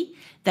brightly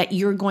that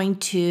you're going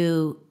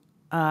to,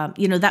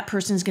 that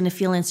person's going to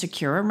feel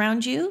insecure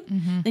around you,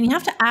 then you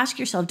have to ask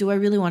yourself, do I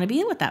really want to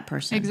be with that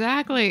person?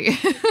 Exactly.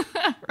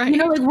 Right.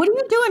 Like, what are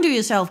you doing to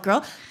yourself,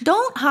 girl?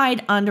 Don't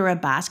hide under a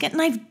basket.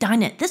 And I've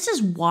done it. This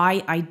is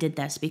why I did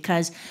this,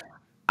 because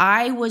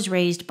I was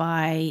raised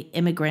by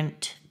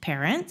immigrant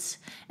parents,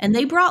 and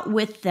they brought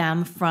with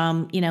them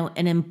from,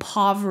 an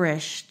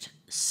impoverished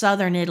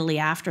southern Italy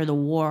after the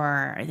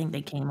war. I think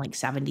they came like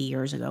 70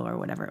 years ago or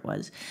whatever it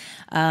was.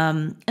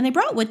 And they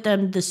brought with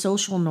them the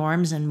social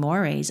norms and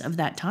mores of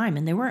that time.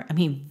 And they were,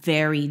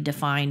 very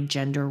defined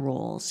gender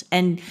roles.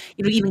 And,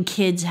 even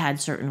kids had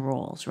certain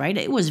roles, right?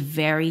 It was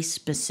very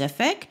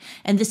specific.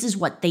 And this is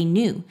what they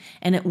knew.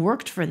 And it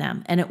worked for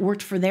them. And it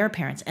worked for their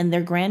parents and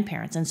their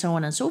grandparents and so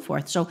on and so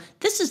forth. So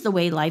this is the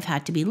way life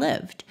had to be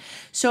lived.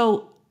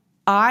 So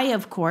I,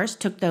 of course,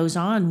 took those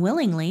on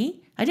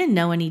willingly. I didn't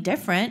know any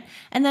different.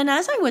 And then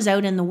as I was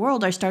out in the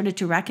world, I started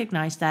to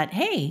recognize that,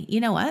 hey, you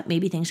know what?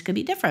 Maybe things could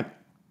be different.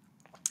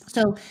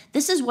 So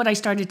this is what I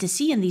started to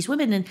see in these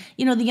women. And,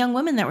 the young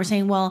women that were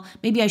saying, well,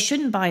 maybe I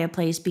shouldn't buy a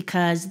place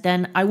because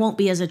then I won't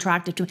be as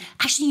attractive to me.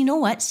 Actually, you know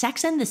what?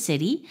 Sex and the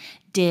City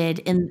did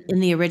in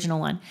the original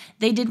one.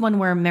 They did one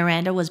where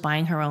Miranda was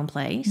buying her own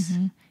place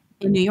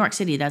in New York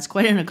City. That's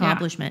quite an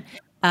accomplishment.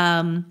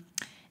 Yeah.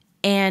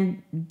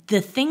 And the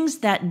things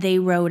that they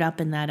wrote up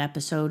in that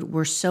episode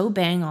were so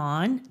bang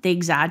on. They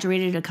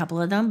exaggerated a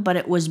couple of them, but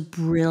it was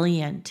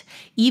brilliant.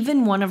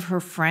 Even one of her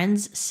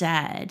friends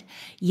said,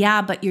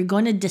 yeah, but you're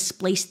going to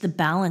displace the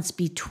balance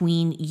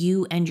between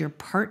you and your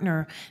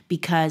partner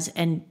because,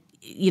 and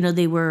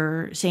they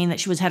were saying that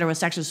she was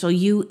heterosexual. So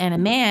you and a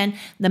man,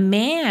 the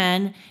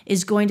man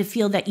is going to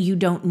feel that you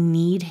don't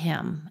need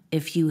him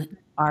if you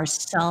are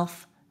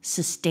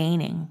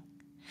self-sustaining.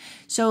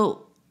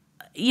 So,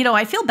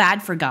 I feel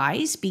bad for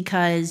guys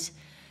because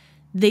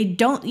they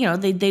don't,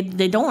 they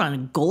don't want a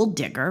gold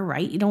digger,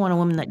 right? You don't want a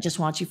woman that just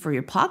wants you for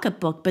your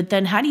pocketbook. But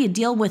then how do you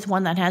deal with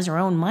one that has her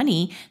own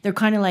money? They're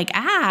kind of like,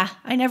 I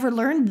never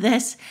learned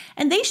this.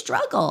 And they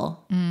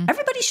struggle.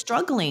 Everybody's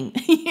struggling.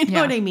 You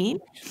know what I mean?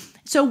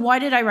 So why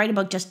did I write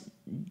about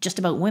just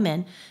about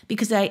women?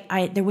 Because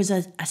there was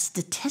a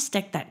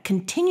statistic that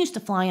continues to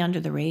fly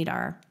under the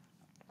radar.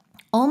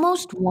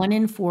 Almost 1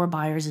 in 4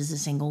 buyers is a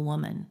single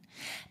woman,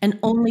 and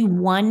only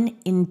 1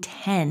 in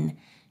 10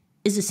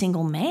 is a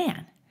single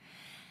man.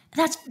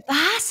 That's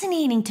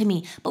fascinating to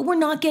me. But we're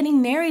not getting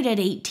married at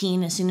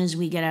 18 as soon as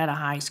we get out of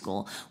high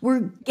school. We're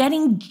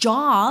getting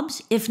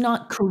jobs, if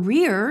not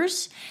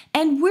careers,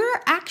 and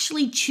we're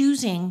actually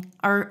choosing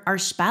our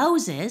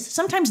spouses,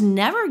 sometimes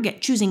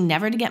choosing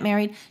never to get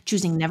married,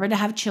 choosing never to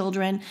have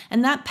children.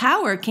 And that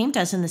power came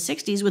to us in the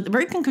 60s with the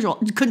birth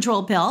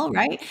control pill,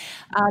 right?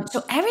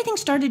 So everything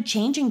started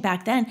changing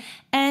back then.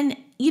 And,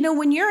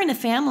 when you're in a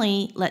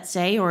family, let's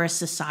say, or a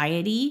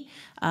society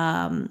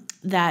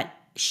that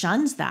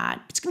shuns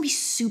that, it's going to be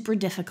super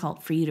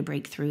difficult for you to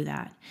break through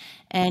that.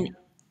 And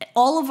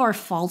all of our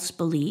false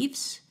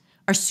beliefs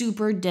are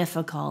super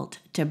difficult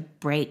to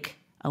break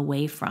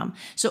away from.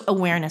 So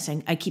awareness,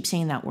 and I keep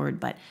saying that word,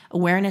 but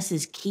awareness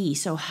is key.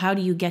 So how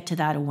do you get to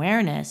that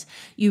awareness?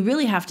 You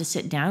really have to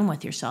sit down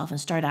with yourself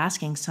and start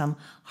asking some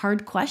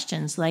hard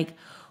questions like,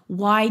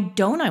 why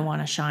don't I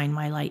want to shine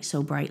my light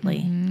so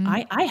brightly?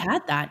 I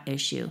had that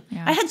issue.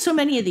 Yeah. I had so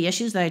many of the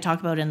issues that I talk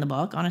about in the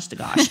book, honest to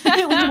gosh.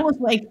 It was almost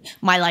like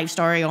my life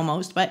story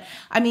almost. But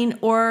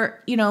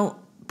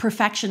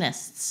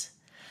perfectionists.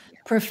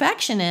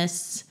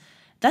 Perfectionists,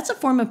 that's a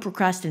form of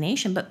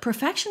procrastination, but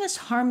perfectionists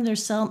harm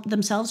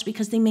themselves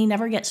because they may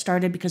never get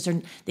started because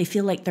they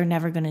feel like they're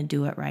never going to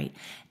do it right.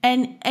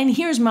 And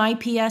here's my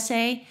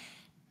PSA.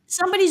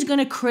 Somebody's going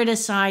to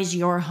criticize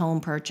your home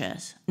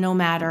purchase, no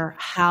matter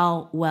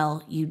how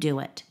well you do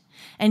it.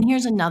 And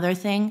here's another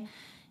thing.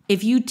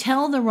 If you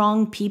tell the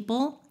wrong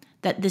people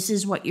that this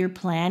is what your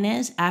plan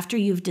is, after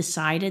you've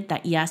decided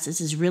that, yes,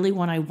 this is really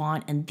what I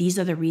want, and these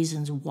are the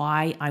reasons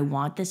why I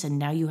want this, and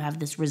now you have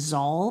this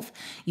resolve,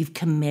 you've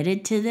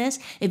committed to this.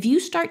 If you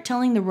start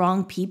telling the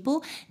wrong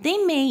people, they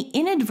may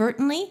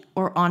inadvertently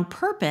or on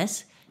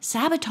purpose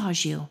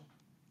sabotage you.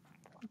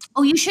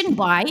 Oh, you shouldn't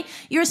buy.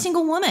 You're a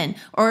single woman.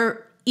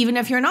 Or even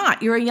if you're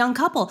not, you're a young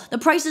couple. The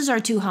prices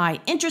are too high.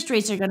 Interest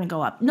rates are going to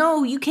go up.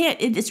 No, you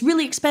can't. It's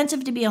really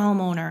expensive to be a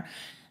homeowner.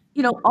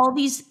 All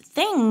these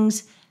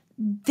things,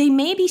 they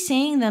may be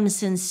saying them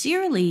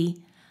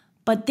sincerely,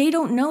 but they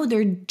don't know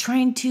they're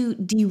trying to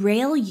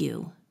derail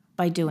you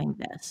by doing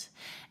this.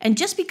 And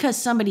just because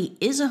somebody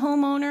is a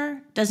homeowner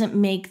doesn't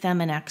make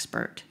them an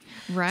expert.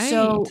 Right.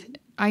 So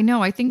I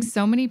know. I think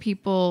so many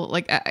people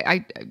like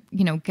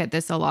get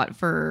this a lot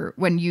for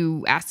when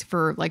you ask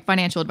for like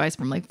financial advice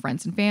from like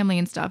friends and family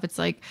and stuff. It's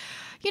like,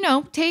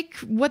 take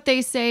what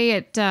they say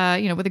at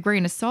with a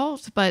grain of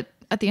salt, but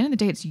at the end of the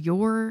day, it's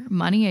your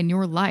money and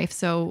your life.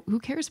 So who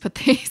cares what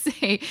they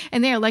say?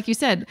 And they're like you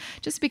said,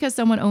 just because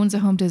someone owns a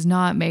home does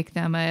not make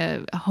them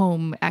a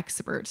home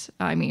expert.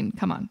 I mean,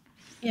 come on.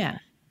 Yeah.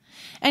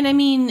 And I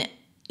mean,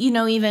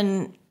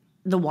 even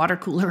the water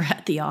cooler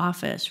at the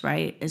office,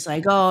 right? It's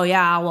like, oh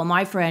yeah, well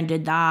my friend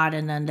did that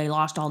and then they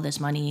lost all this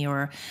money,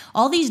 or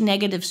all these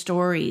negative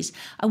stories.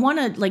 I want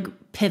to like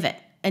pivot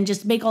and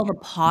just make all the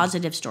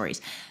positive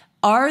stories.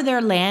 Are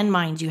there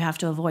landmines you have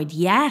to avoid?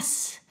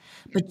 Yes.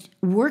 But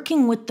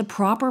working with the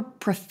proper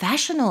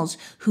professionals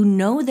who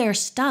know their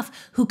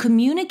stuff, who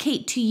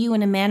communicate to you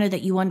in a manner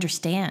that you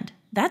understand.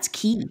 That's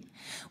key.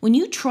 When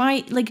you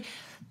try, like,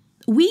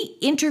 we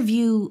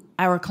interview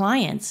our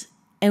clients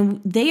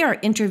and they are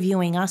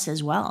interviewing us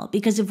as well,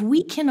 because if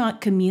we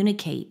cannot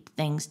communicate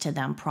things to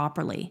them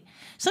properly,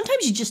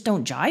 sometimes you just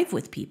don't jive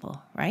with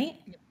people, right?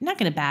 You're not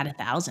going to bat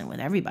 1,000 with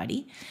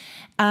everybody.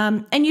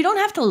 And you don't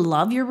have to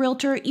love your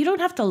realtor. You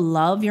don't have to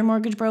love your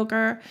mortgage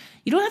broker.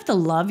 You don't have to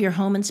love your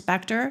home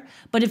inspector.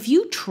 But if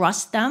you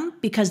trust them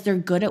because they're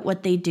good at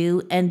what they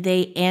do and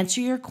they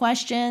answer your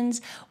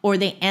questions, or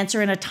they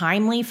answer in a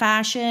timely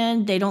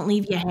fashion, they don't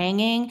leave you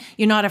hanging,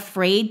 you're not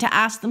afraid to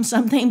ask them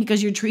something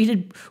because you're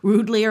treated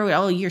rudely, or,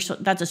 oh,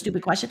 that's a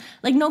stupid question.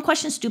 Like, no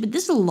question is stupid.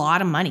 This is a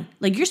lot of money.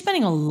 Like, you're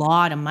spending a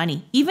lot of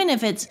money. Even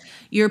if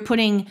you're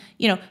putting,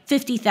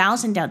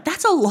 50,000 down,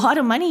 that's a lot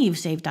of money you've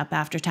saved up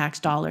after tax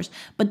dollars.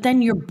 But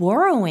then you're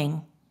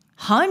borrowing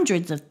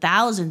hundreds of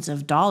thousands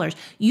of dollars.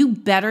 You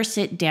better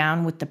sit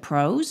down with the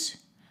pros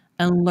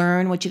and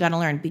learn what you got to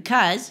learn,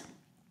 because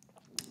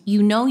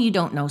you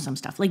don't know some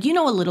stuff. Like, a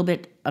little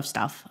bit of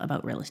stuff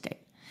about real estate.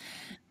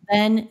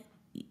 Then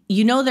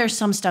there's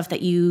some stuff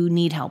that you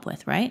need help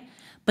with, right?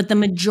 But the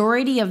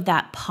majority of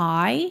that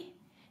pie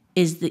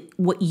is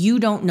what you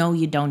don't know,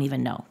 you don't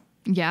even know.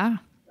 Yeah,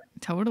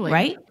 totally.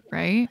 Right?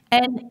 Right.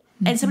 And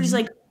somebody's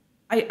like,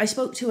 I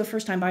spoke to a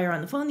first-time buyer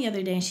on the phone the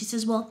other day, and she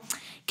says, well,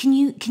 can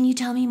you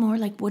tell me more?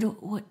 Like, what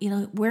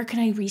where can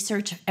I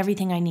research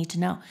everything I need to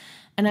know?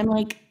 And I'm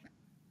like,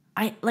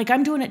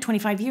 I'm doing it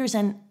 25 years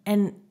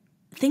and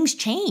things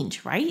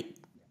change, right?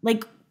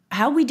 Like,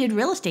 how we did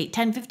real estate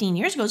 10, 15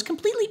 years ago is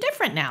completely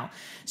different now.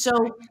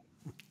 So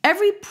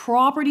every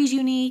property's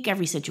unique,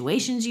 every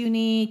situation's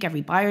unique,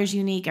 every buyer's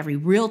unique, every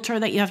realtor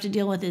that you have to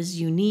deal with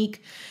is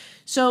unique.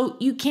 So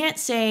you can't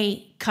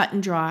say cut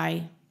and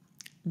dry,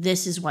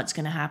 this is what's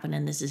going to happen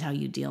and this is how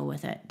you deal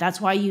with it.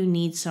 That's why you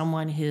need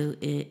someone who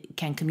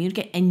can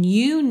communicate, and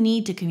you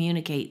need to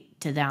communicate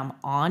to them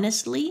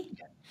honestly.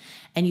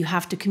 And you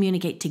have to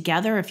communicate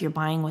together if you're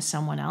buying with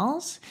someone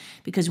else,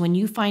 because when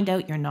you find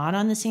out you're not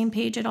on the same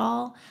page at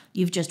all,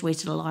 you've just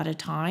wasted a lot of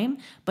time.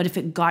 But if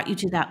it got you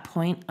to that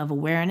point of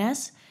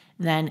awareness,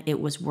 then it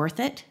was worth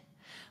it.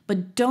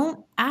 But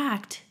don't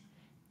act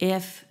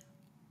if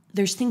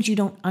there's things you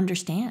don't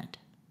understand,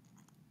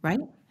 right?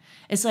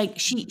 It's like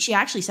she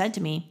actually said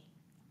to me,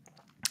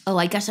 oh,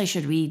 I guess I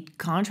should read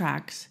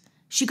contracts.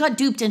 She got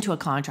duped into a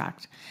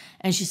contract.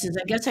 And she says,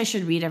 I guess I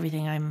should read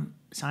everything I'm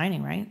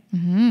signing, right?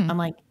 Mm-hmm. I'm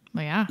like,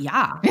 well, yeah.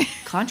 Yeah,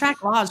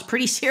 contract law is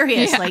pretty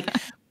serious. Yeah. Like,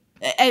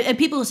 and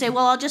people will say,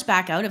 well, I'll just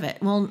back out of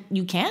it. Well,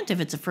 you can't if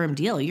it's a firm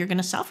deal. You're going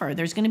to suffer.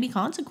 There's going to be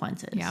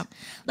consequences. Yep.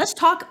 Let's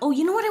talk. Oh,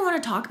 you know what I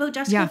want to talk about,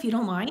 Jessica, if you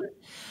don't mind?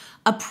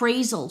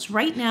 Appraisals.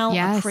 Right now,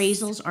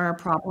 appraisals are a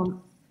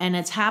problem, and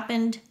it's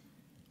happened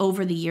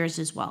over the years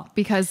as well.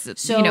 Because,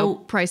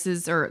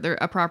 prices or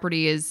a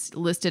property is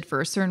listed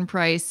for a certain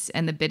price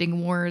and the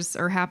bidding wars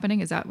are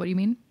happening. Is that what you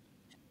mean?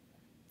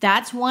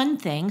 That's one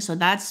thing. So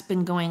that's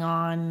been going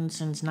on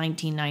since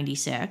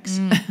 1996.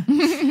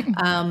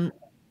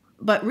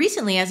 But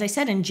recently, as I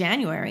said, in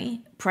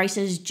January,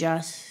 prices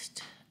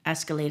just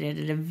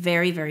escalated at a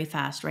very, very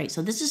fast rate.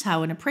 So this is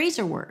how an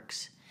appraiser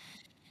works.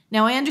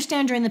 Now, I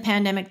understand during the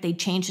pandemic, they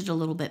changed it a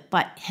little bit,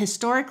 but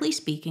historically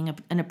speaking,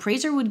 an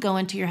appraiser would go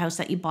into your house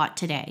that you bought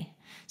today.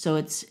 So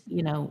it's,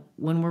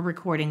 when we're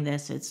recording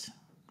this, it's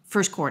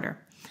first quarter.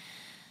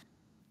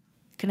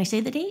 Can I say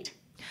the date?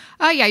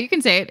 Yeah, you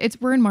can say it.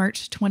 We're in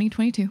March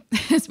 2022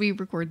 as we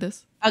record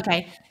this.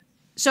 Okay.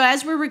 So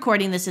as we're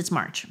recording this, it's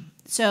March.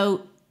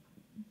 So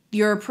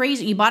your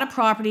appraiser, you bought a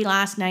property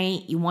last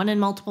night, you won in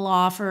multiple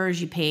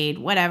offers, you paid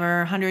whatever,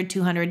 100,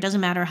 200,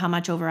 doesn't matter how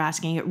much over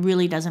asking. It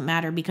really doesn't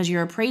matter because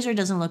your appraiser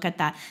doesn't look at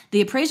that.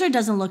 The appraiser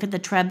doesn't look at the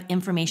TREB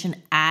information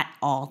at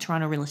all,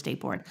 Toronto Real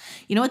Estate Board.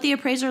 You know what the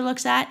appraiser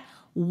looks at?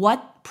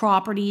 Which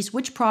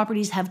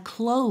properties have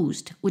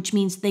closed, which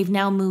means they've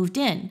now moved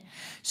in.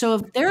 So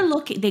if they're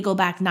looking, they go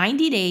back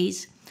 90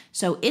 days.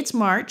 So it's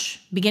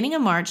March, beginning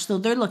of March. So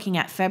they're looking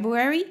at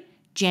February,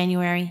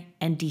 January,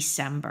 and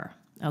December.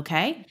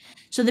 Okay.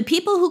 So the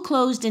people who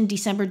closed in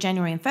December,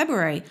 January, and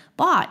February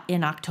bought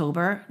in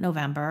October,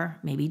 November,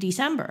 maybe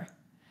December.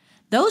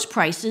 Those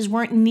prices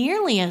weren't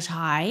nearly as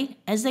high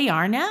as they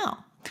are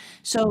now.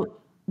 So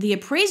the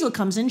appraisal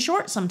comes in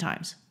short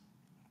sometimes.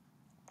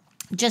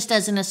 Just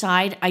as an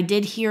aside, I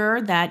did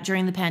hear that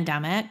during the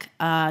pandemic,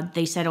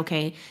 they said,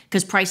 okay,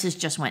 because prices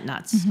just went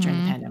nuts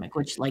during the pandemic,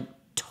 which like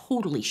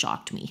totally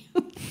shocked me.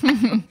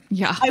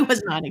 Yeah. I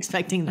was not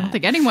expecting I don't that.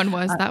 think anyone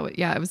was.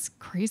 It was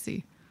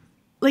crazy.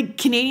 Like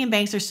Canadian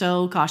banks are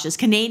so cautious.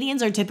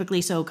 Canadians are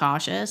typically so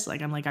cautious.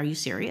 Like, I'm like, are you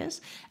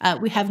serious?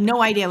 We have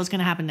no idea what's going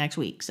to happen next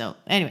week. So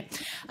anyway,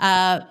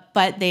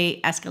 but they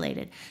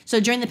escalated.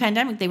 So during the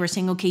pandemic, they were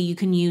saying, okay, you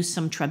can use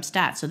some Treb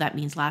stats. So that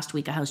means last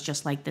week a house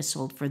just like this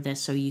sold for this.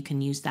 So you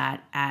can use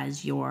that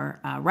as your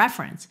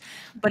reference.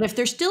 But if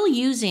they're still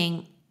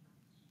using,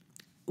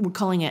 we're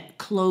calling it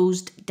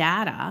closed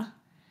data,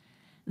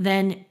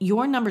 then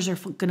your numbers are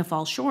going to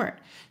fall short.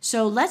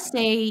 So let's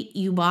say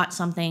you bought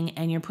something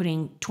and you're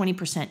putting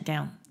 20%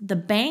 down. The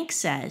bank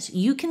says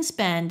you can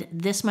spend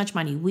this much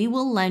money. We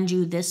will lend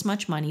you this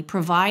much money,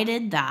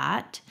 provided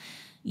that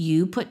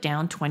you put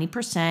down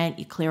 20%,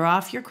 you clear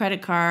off your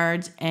credit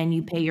cards, and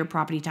you pay your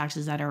property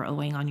taxes that are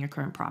owing on your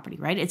current property,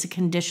 right? It's a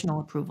conditional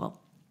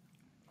approval.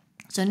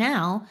 So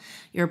now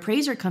your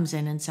appraiser comes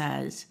in and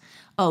says,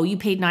 oh, you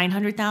paid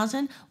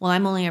 $900,000? Well,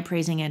 I'm only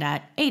appraising it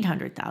at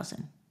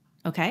 $800,000.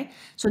 Okay,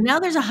 so now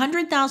there's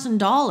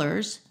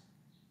 $100,000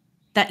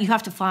 that you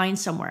have to find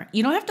somewhere.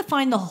 You don't have to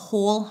find the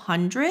whole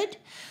 100,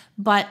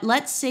 but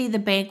let's say the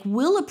bank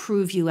will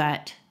approve you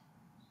at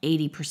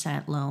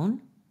 80%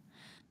 loan.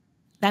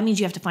 That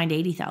means you have to find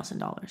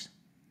 $80,000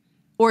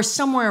 or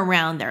somewhere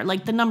around there.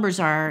 Like the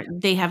numbers are,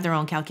 they have their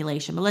own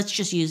calculation, but let's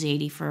just use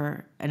 80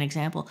 for an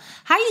example.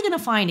 How are you going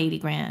to find 80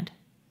 grand?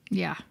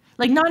 Yeah.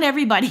 Like not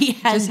everybody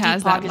has deep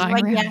that pockets. lying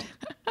Like, around.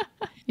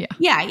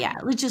 Yeah.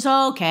 Which is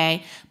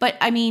okay. But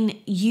I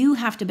mean, you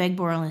have to beg,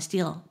 borrow, and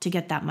steal to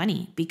get that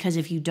money, because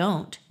if you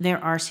don't,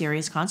 there are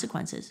serious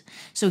consequences.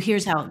 So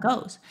here's how it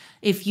goes.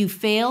 If you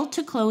fail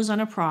to close on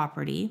a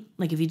property,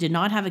 like if you did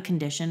not have a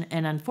condition,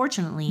 and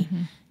unfortunately,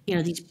 you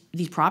know,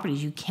 these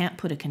properties, you can't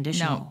put a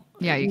conditional. No.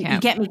 Yeah, you can't. You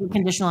can't make it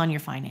conditional on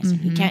your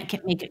financing. You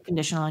can't make it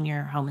conditional on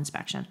your home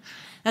inspection.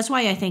 That's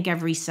why I think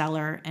every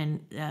seller and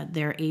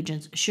their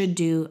agents should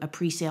do a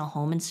pre-sale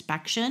home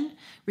inspection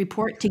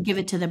report to give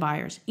it to the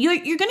buyers.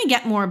 You're going to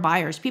get more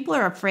buyers. People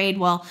are afraid,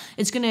 well,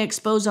 it's going to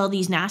expose all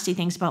these nasty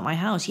things about my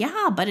house.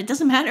 Yeah, but it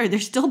doesn't matter.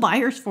 There's still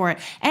buyers for it.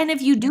 And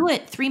if you do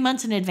it 3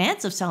 months in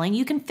advance of selling,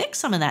 you can fix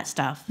some of that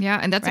stuff. Yeah,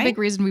 and that's right? a big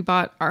reason we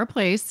bought our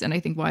place. And I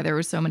think why there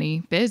were so many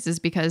bids is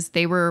because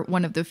they were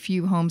one of the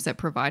few homes that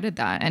provided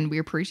that, and we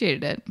appreciated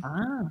it.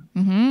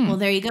 Well,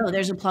 there you go.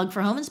 There's a plug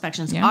for home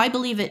inspections. Yeah. I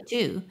believe it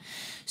too.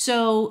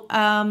 So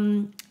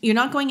you're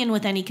not going in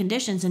with any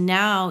conditions, and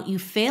now you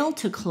fail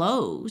to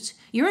close.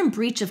 You're in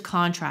breach of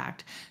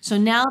contract. So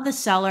now the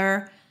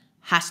seller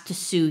has to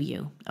sue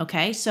you.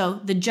 Okay. So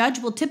the judge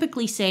will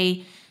typically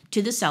say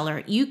to the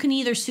seller, you can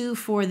either sue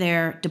for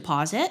their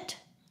deposit,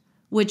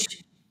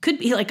 which could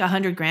be like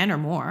 100 grand or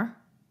more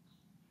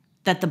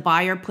that the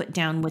buyer put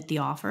down with the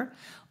offer,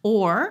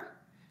 or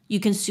you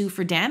can sue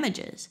for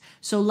damages.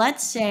 So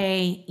let's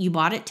say you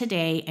bought it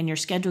today and you're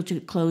scheduled to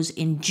close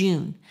in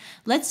June.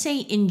 Let's say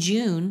in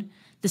June,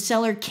 the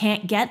seller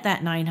can't get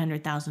that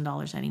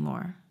 $900,000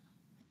 anymore,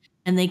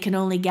 and they can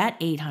only get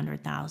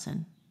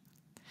 $800,000.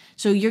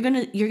 So you're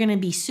gonna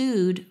be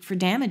sued for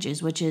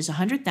damages, which is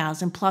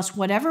 $100,000 plus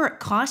whatever it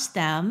costs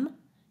them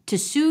to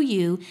sue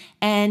you.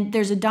 And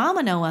there's a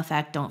domino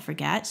effect, don't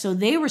forget. So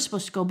they were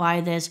supposed to go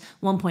buy this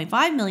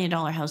 $1.5 million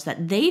house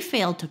that they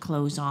failed to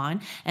close on,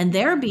 and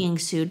they're being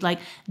sued. Like,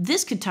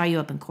 this could tie you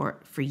up in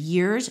court for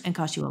years and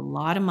cost you a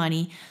lot of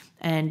money.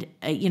 And,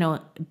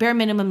 bare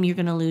minimum, you're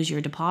going to lose your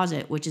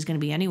deposit, which is going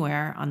to be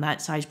anywhere on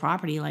that size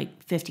property,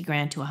 like 50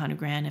 grand to 100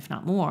 grand, if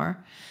not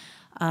more.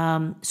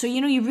 So,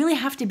 you really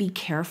have to be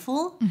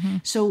careful.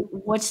 So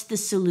what's the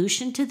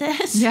solution to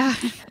this? Yeah.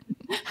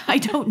 I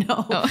don't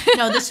know.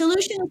 No, the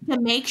solution is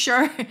to make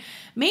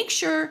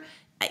sure,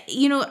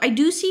 I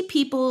do see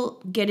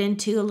people get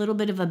into a little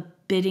bit of a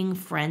bidding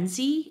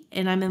frenzy,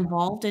 and I'm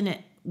involved in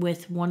it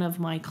with one of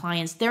my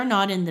clients. They're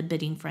not in the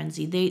bidding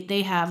frenzy.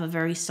 They have a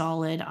very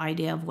solid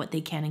idea of what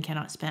they can and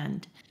cannot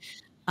spend.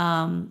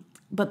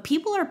 But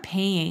people are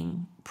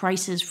paying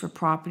prices for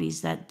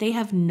properties that they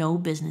have no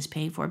business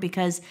paying for,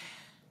 because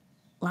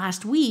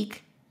last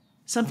week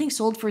something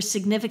sold for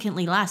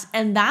significantly less,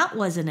 and that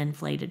was an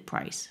inflated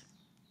price.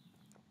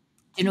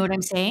 Do you know what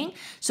I'm saying?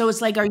 So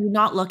it's like, are you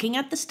not looking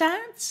at the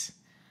stats?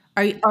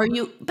 Are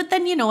you, but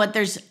then you know what,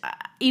 there's,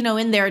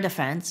 in their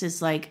defense, it's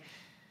like,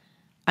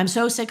 I'm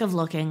so sick of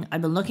looking.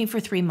 I've been looking for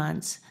 3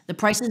 months. The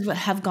prices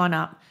have gone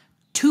up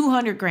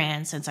 200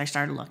 grand since I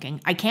started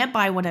looking. I can't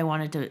buy what I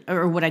wanted to,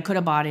 or what I could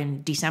have bought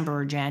in December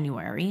or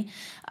January.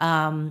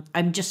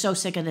 I'm just so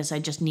sick of this. I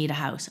just need a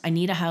house. I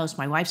need a house.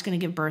 My wife's going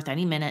to give birth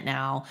any minute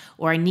now,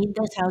 or I need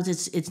this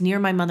house. It's near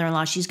my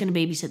mother-in-law. She's going to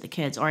babysit the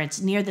kids, or it's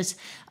near this,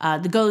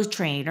 the GO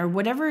train, or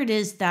whatever it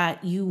is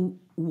that you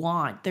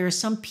want. There are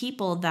some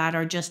people that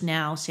are just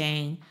now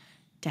saying,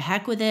 to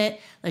heck with it.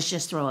 Let's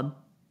just throw a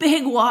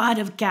big wad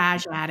of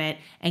cash at it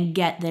and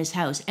get this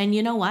house. And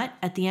you know what?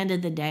 At the end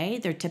of the day,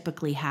 they're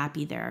typically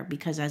happy there,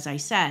 because, as I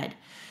said,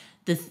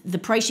 the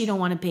price you don't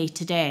want to pay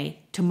today,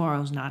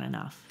 tomorrow's not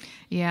enough.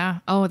 Yeah.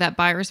 Oh, that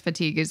buyer's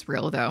fatigue is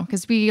real though.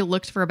 Cause we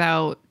looked for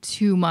about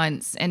 2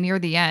 months and near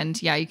the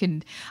end, yeah, you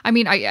can, I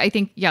mean, I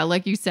think, yeah,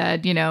 like you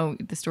said,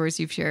 the stories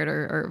you've shared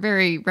are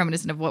very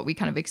reminiscent of what we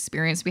kind of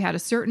experienced. We had a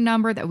certain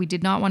number that we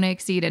did not want to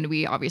exceed, and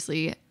we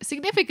obviously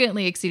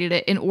significantly exceeded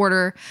it in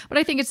order. But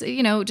I think it's,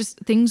 just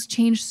things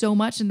changed so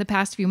much in the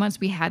past few months.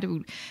 We had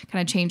to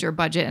kind of change our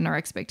budget and our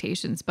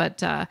expectations.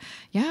 But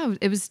yeah,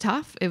 it was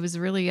tough. It was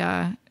really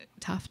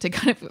tough to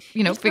kind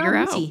of, figure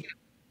out. Easy.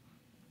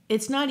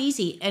 It's not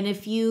easy. And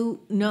if you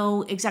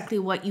know exactly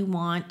what you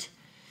want,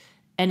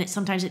 and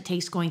sometimes it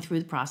takes going through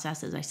the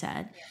process, as I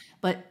said,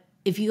 but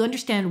if you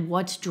understand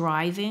what's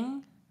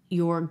driving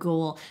your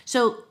goal.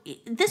 So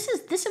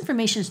this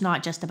information is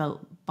not just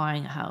about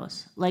buying a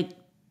house. Like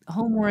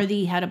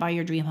Homeworthy, How to Buy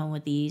Your Dream Home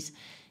with Ease,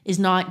 is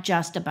not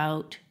just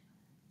about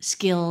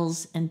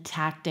skills and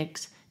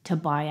tactics to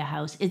buy a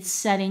house. It's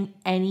setting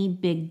any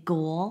big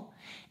goal.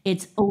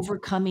 It's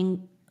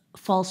overcoming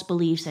false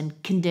beliefs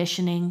and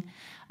conditioning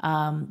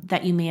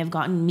that you may have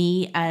gotten.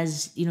 Me,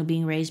 as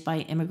being raised by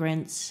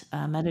immigrants,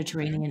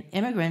 Mediterranean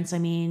immigrants. I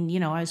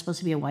mean, I was supposed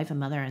to be a wife and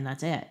mother, and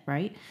that's it,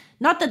 right?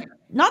 Not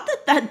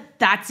that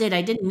that's it.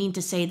 I didn't mean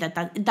to say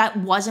that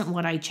wasn't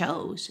what I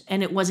chose,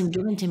 and it wasn't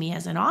given to me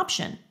as an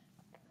option.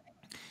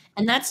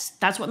 And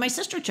that's what my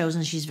sister chose,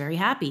 and she's very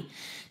happy.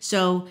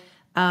 So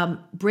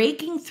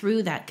breaking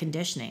through that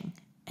conditioning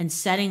and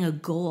setting a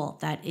goal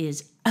that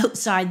is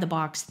outside the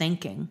box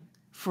thinking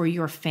for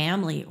your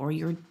family or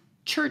your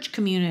church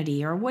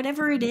community or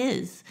whatever it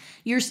is,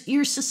 your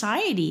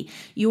society,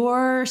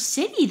 your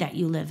city that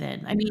you live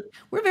in. I mean,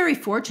 we're very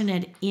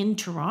fortunate in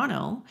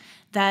Toronto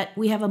that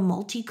we have a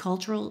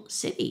multicultural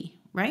city,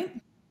 right?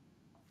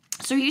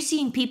 So you're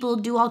seeing people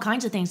do all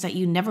kinds of things that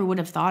you never would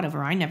have thought of,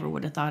 or I never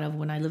would have thought of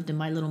when I lived in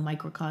my little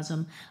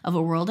microcosm of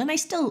a world. And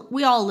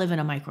we all live in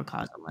a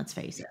microcosm, let's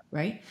face it,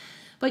 right?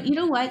 But you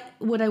know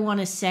what I want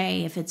to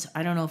say,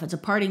 I don't know if it's a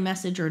parting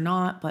message or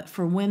not, but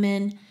for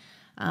women,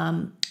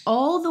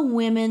 all the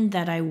women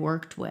that I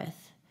worked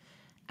with,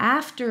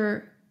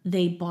 after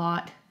they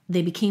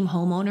became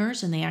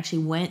homeowners and they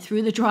actually went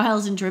through the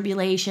trials and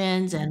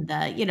tribulations and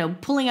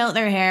pulling out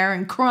their hair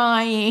and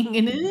crying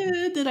and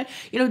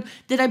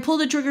did I pull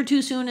the trigger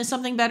too soon? Is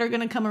something better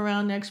going to come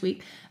around next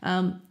week?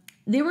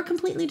 They were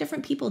completely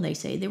different people. They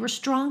say they were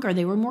stronger.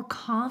 They were more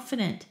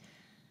confident.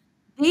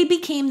 They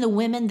became the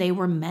women they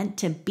were meant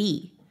to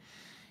be.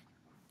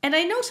 And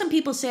I know some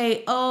people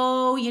say,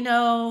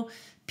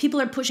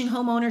 people are pushing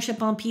home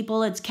ownership on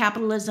people. It's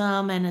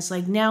capitalism. And it's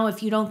like, now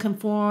if you don't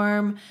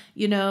conform,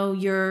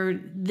 you're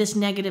this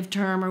negative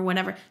term or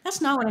whatever.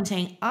 That's not what I'm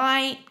saying.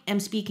 I am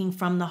speaking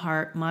from the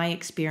heart, my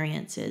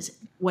experiences,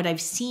 what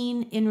I've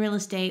seen in real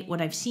estate,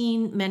 what I've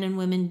seen men and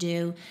women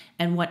do,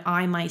 and what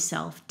I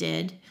myself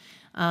did.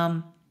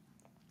 And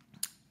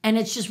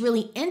it's just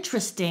really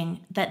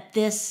interesting that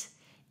this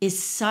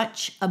is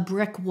such a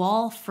brick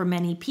wall for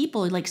many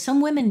people. Like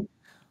some women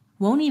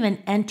won't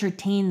even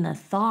entertain the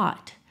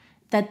thought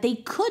that they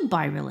could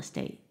buy real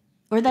estate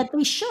or that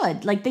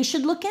they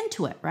should look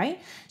into it,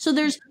 right? So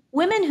there's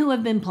women who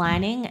have been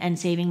planning and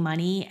saving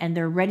money and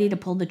they're ready to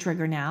pull the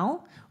trigger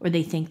now, or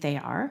they think they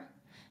are.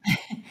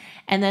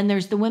 And then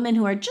there's the women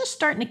who are just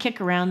starting to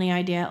kick around the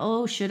idea,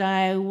 should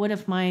I? What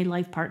if my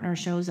life partner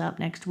shows up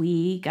next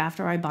week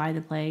after I buy the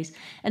place?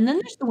 And then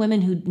there's the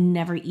women who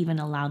never even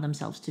allow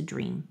themselves to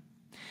dream.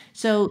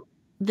 So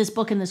this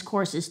book and this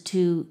course is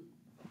to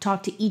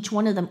talk to each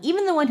one of them.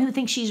 Even the one who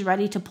thinks she's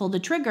ready to pull the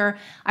trigger,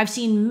 I've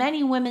seen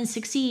many women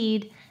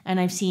succeed and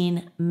I've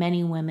seen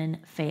many women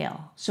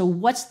fail. So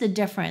what's the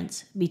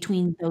difference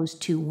between those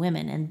two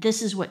women? And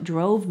this is what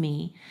drove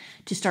me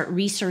to start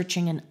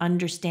researching and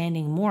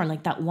understanding more.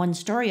 Like that one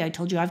story I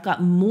told you, I've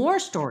got more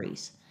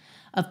stories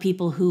of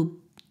people who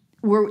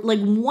were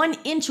like 1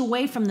 inch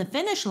away from the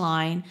finish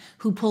line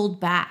who pulled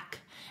back.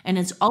 And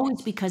it's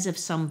always because of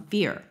some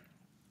fear.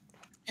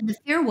 And the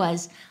fear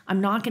was,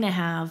 I'm not going to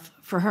have,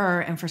 for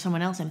her and for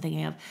someone else I'm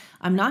thinking of,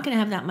 I'm not going to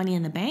have that money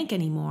in the bank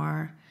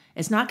anymore.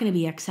 It's not going to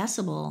be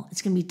accessible.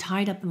 It's going to be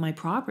tied up in my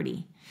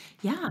property.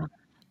 Yeah,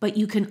 but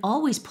you can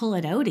always pull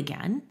it out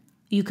again.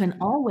 You can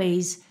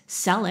always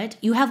sell it.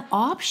 You have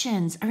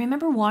options. I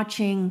remember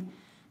watching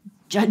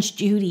Judge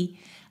Judy.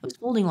 I was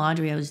folding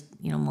laundry. I was,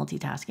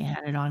 multitasking. I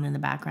had it on in the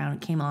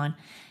background. It came on.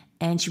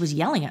 And she was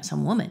yelling at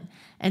some woman.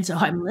 And so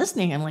I'm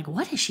listening. I'm like,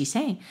 what is she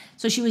saying?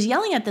 So she was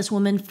yelling at this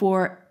woman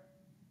for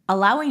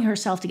allowing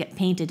herself to get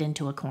painted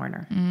into a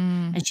corner.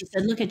 And she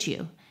said, look at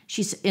you.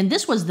 And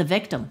this was the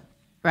victim,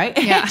 right?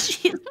 Yeah.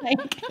 She's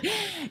like,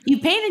 you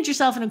painted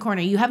yourself in a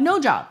corner. You have no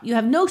job. You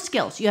have no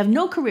skills. You have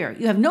no career.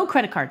 You have no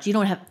credit cards. You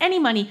don't have any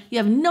money. You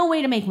have no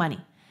way to make money.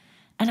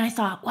 And I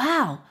thought,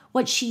 wow,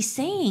 what she's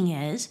saying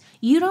is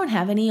you don't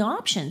have any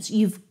options.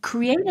 You've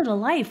created a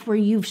life where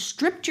you've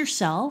stripped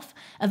yourself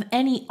of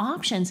any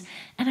options.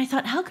 And I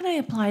thought, how can I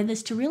apply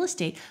this to real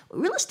estate?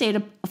 Real estate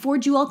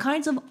affords you all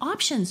kinds of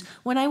options.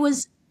 When I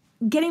was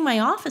getting my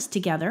office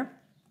together,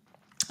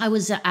 I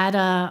was at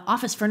a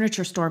office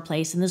furniture store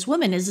place, and this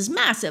woman is this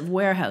massive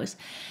warehouse.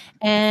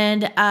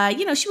 And,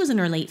 she was in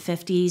her late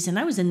 50s, and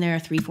I was in there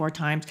 3-4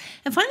 times.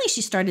 And finally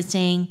she started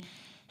saying,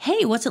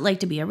 hey, what's it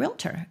like to be a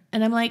realtor?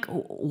 And I'm like,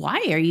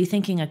 why are you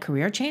thinking a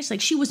career change? Like,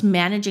 she was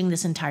managing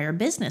this entire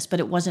business, but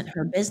it wasn't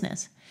her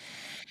business.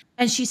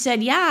 And she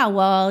said, yeah,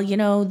 well,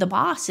 the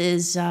boss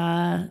is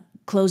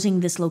closing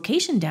this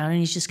location down and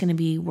he's just going to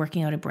be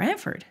working out of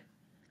Brantford.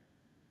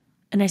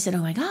 And I said,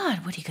 oh my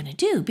God, what are you going to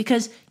do?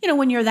 Because,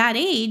 when you're that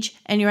age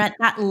and you're at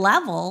that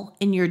level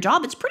in your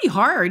job, it's pretty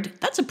hard.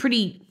 That's a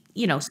pretty,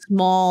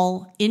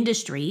 small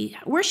industry.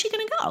 Where's she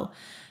going to go?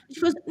 She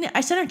goes,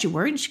 I said, aren't you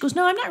worried? She goes,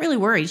 no, I'm not really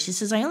worried. She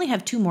says, I only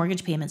have 2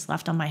 mortgage payments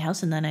left on my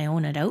house and then I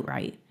own it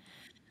outright.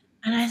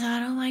 And I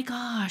thought, oh my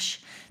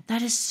gosh,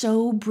 that is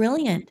so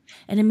brilliant.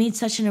 And it made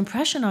such an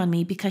impression on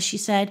me because she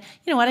said,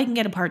 you know what, I can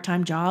get a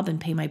part-time job and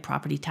pay my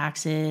property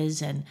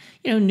taxes and,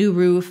 new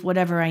roof,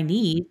 whatever I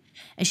need.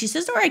 And she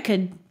says, or I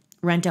could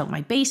rent out my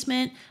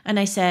basement.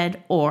 And I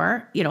said,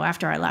 or,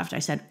 after I left, I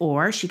said,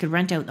 or she could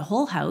rent out the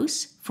whole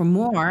house for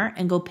more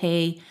and go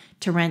pay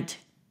to rent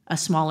a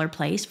smaller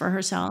place for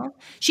herself.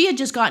 She had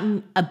just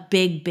gotten a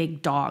big,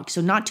 big dog. So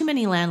not too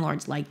many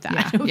landlords like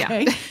that. Yeah,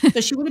 okay. yeah.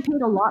 So she would have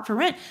paid a lot for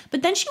rent,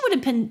 but then she would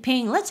have been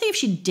paying, let's say if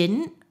she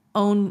didn't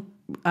own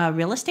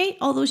real estate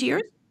all those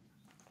years.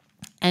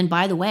 And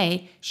by the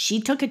way, she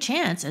took a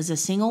chance as a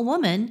single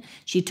woman.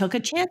 She took a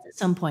chance at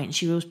some point.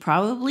 She was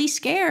probably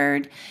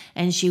scared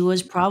and she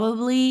was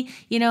probably,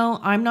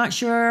 I'm not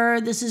sure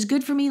this is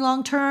good for me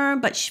long term,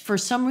 but for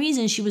some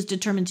reason she was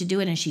determined to do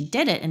it and she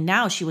did it. And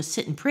now she was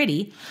sitting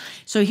pretty.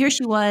 So here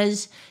she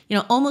was,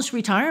 almost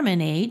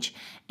retirement age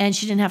and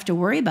she didn't have to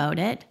worry about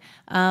it.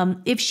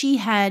 If she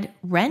had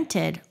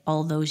rented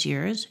all those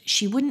years,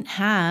 she could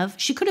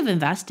have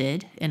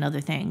invested in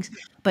other things,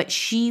 but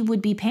she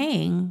would be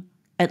paying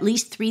at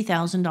least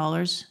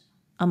 $3,000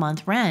 a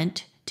month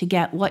rent to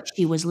get what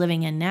she was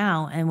living in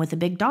now. And with a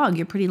big dog,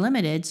 you're pretty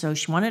limited. So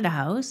she wanted a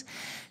house.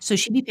 So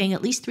she'd be paying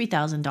at least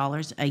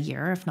 $3,000 a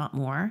year, if not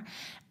more.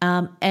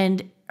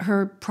 And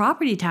her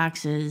property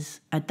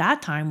taxes at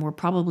that time were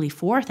probably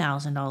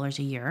 $4,000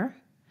 a year.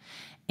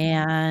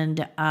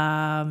 And,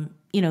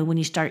 when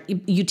you start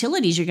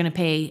utilities, you're going to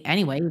pay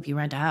anyway if you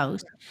rent a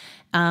house.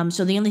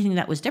 So the only thing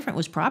that was different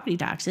was property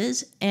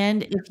taxes.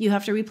 And if you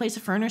have to replace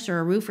a furnace or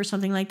a roof or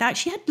something like that,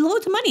 she had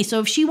loads of money. So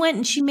if she went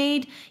and she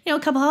made, a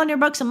couple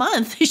 $100 a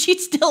month, she'd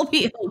still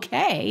be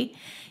okay.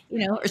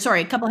 Or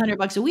sorry, a couple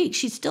 $100 a week,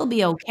 she'd still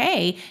be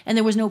okay. And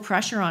there was no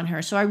pressure on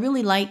her. So I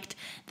really liked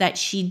that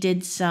she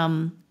did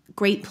some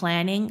great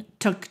planning,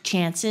 took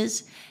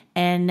chances,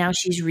 and now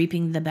she's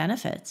reaping the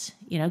benefits,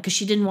 because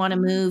she didn't want to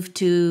move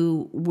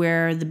to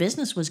where the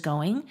business was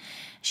going.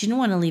 She didn't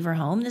want to leave her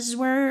home. This is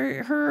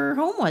where her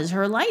home was,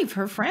 her life,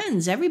 her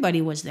friends, everybody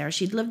was there.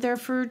 She'd lived there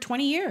for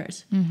 20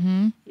 years.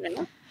 Mm-hmm.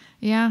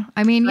 Yeah.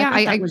 I mean, So yeah,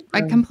 thought that I was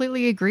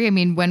completely agree. I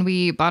mean, when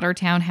we bought our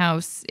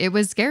townhouse, it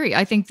was scary.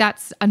 I think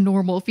that's a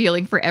normal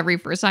feeling for every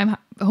first time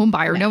home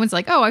buyer. No one's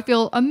like, oh, I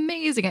feel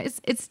amazing.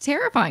 It's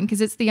terrifying because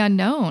it's the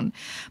unknown.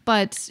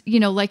 But,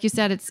 like you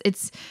said,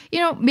 it's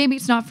maybe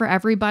it's not for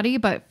everybody,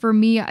 but for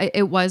me,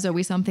 it was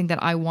always something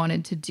that I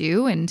wanted to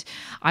do. And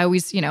I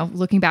always,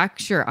 looking back,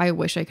 sure, I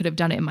wish I could have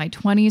done it in my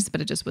 20s,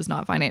 but it just was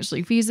not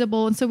financially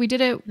feasible. And so we did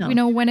it,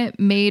 when it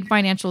made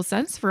financial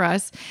sense for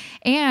us.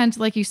 And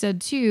like you said,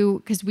 too,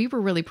 because we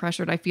were really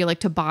pressured, I feel like,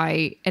 to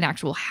buy an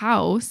actual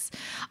house.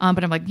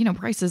 But I'm like,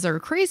 prices are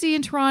crazy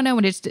in Toronto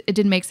and it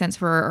didn't make sense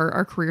for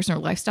our careers and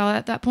our lifestyle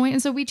at that point.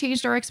 And so we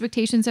changed our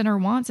expectations and our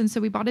wants. And so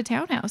we bought a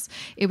townhouse.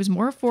 It was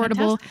more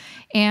affordable. Fantastic.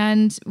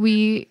 And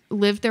we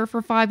lived there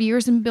for 5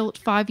 years and built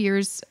 5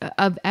 years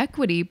of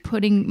equity,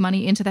 putting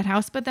money into that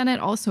house. But then it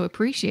also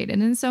appreciated.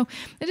 And so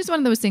it is one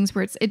of those things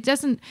where it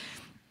doesn't,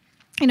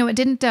 it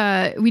didn't,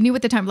 we knew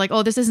at the time, like,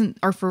 oh, this isn't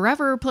our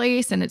forever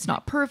place and it's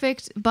not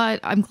perfect, but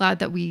I'm glad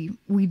that we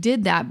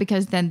did that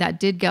because then that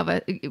did give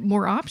us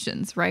more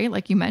options, right?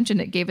 Like you mentioned,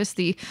 it gave us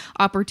the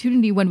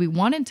opportunity when we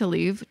wanted to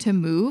leave to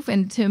move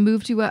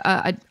to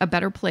a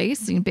better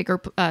place, bigger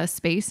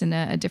space in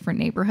a different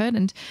neighborhood.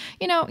 And,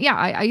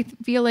 I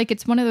feel like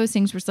it's one of those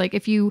things where it's like,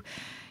 if you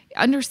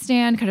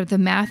understand kind of the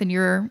math and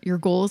your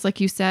goals,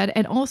 like you said,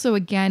 and also,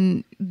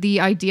 again,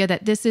 the idea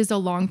that this is a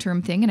long-term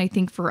thing. And I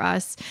think for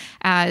us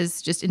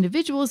as just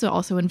individuals, but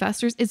also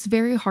investors, it's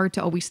very hard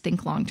to always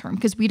think long-term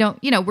because we don't,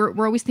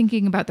 we're always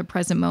thinking about the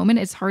present moment.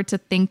 It's hard to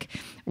think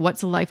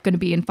what's life going to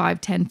be in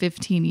 5, 10,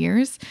 15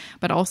 years.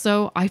 But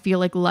also I feel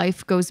like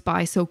life goes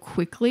by so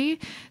quickly.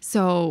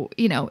 So,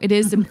 it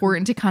is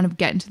important to kind of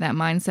get into that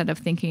mindset of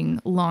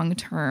thinking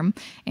long-term.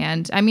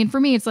 And I mean, for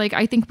me, it's like,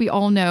 I think we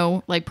all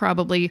know, like,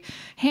 probably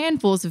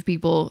handfuls of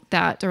people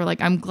that are like,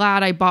 I'm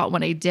glad I bought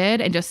when I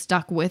did and just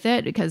stuck with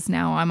it because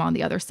now I'm on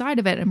the other side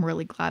of it. I'm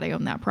really glad I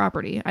own that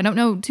property. I don't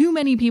know too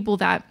many people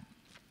that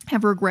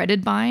have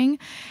regretted buying,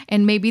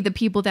 and maybe the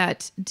people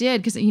that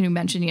did, because you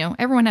mentioned,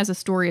 everyone has a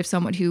story of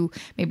someone who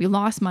maybe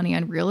lost money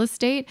on real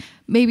estate.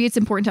 Maybe it's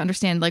important to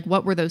understand, like,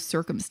 what were those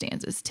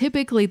circumstances?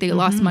 Typically they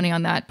lost money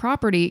on that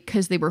property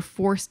because they were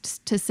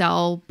forced to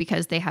sell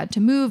because they had to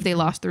move, they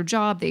lost their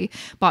job, they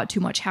bought too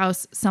much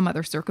house, some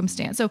other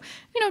circumstance. So,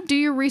 do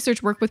your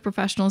research, work with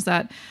professionals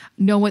that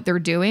know what they're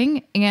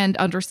doing and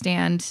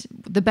understand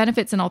the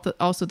benefits and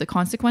also the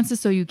consequences,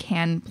 so you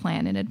can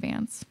plan in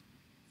advance.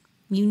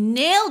 You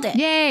nailed it.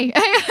 Yay.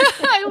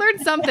 I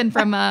learned something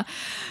from,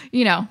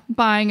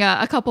 buying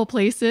a couple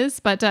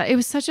places, but it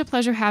was such a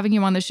pleasure having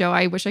you on the show.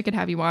 I wish I could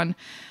have you on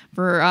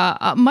for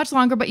much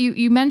longer, but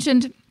you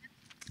mentioned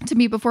to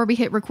me before we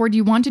hit record,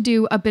 you want to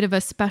do a bit of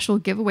a special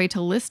giveaway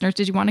to listeners.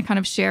 Did you want to kind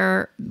of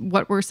share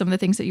what were some of the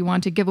things that you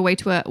want to give away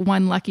to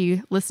one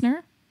lucky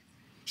listener?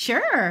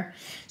 Sure.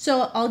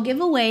 So I'll give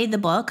away the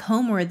book,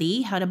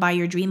 Homeworthy, How to Buy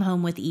Your Dream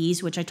Home with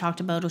Ease, which I talked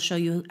about. Will show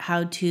you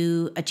how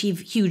to achieve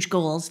huge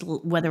goals,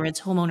 whether it's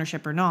home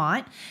ownership or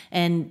not,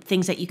 and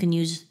things that you can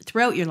use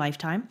throughout your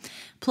lifetime.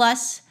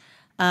 Plus,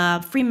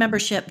 free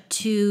membership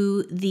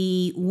to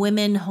the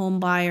Women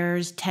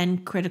Homebuyers 10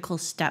 Critical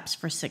Steps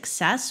for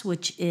Success,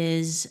 which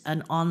is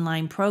an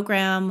online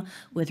program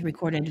with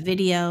recorded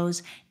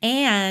videos.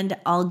 And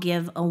I'll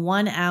give a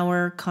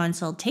 1-hour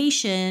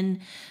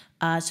consultation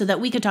so that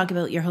we could talk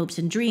about your hopes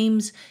and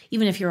dreams,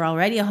 even if you're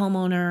already a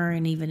homeowner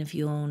and even if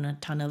you own a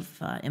ton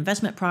of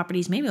investment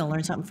properties. Maybe I'll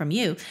learn something from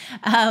you.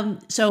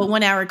 So a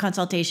 1-hour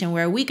consultation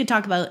where we could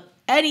talk about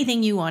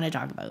anything you want to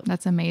talk about.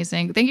 That's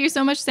amazing. Thank you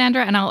so much,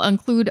 Sandra. And I'll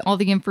include all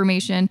the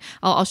information.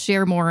 I'll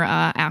share more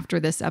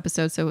after this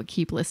episode. So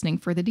keep listening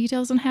for the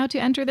details on how to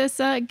enter this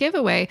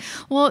giveaway.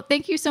 Well,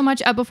 thank you so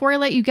much. Before I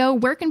let you go,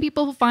 where can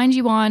people find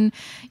you on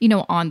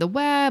the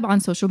web, on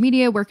social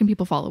media? Where can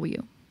people follow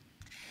you?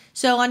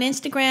 So on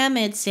Instagram,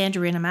 it's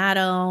Sandra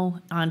Rinomato.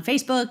 On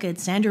Facebook,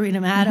 it's Sandra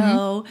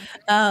Rinomato.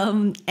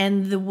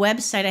 And the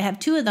website, I have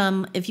 2 of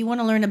them. If you want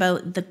to learn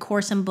about the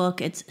course and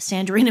book, it's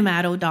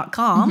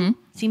sandrarinomato.com.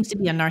 Seems to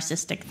be a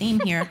narcissistic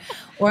theme here.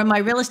 Or my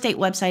real estate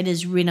website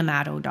is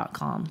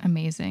rinomato.com.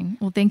 Amazing.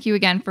 Well, thank you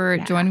again for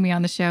joining me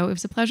on the show. It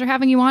was a pleasure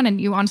having you on, and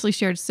you honestly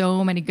shared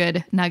so many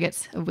good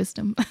nuggets of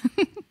wisdom.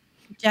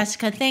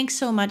 Jessica, thanks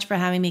so much for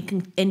having me,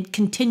 and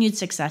continued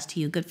success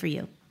to you. Good for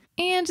you.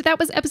 And that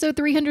was episode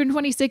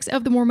 326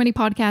 of the More Money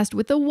Podcast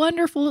with the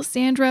wonderful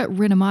Sandra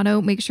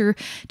Rinomato. Make sure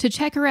to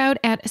check her out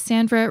at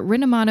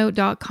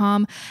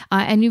sandrarinomato.com.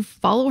 And you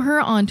follow her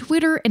on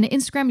Twitter and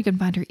Instagram. You can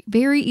find her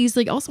very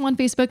easily. Also on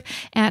Facebook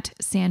at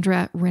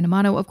Sandra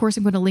Rinomato. Of course,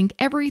 I'm going to link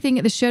everything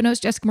in the show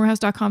notes,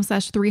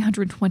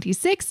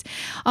 jessicamorehouse.com/326.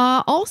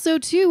 Also,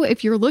 too,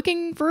 if you're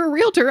looking for a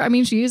realtor,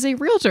 she is a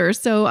realtor.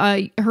 So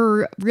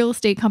her real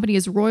estate company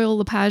is Royal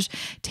LePage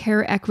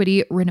Terre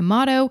Equity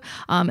Rinomato.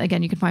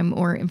 Again, you can find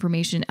more information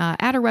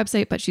at her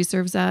website, but she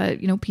serves,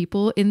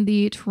 people in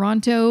the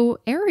Toronto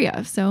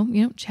area. So,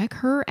 check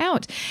her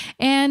out.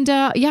 And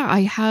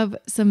I have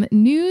some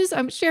news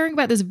I'm sharing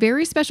about this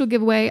very special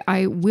giveaway.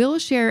 I will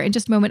share in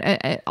just a moment.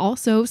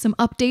 Also some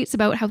updates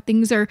about how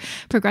things are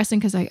progressing,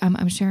 because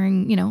I'm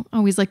sharing, I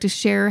always like to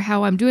share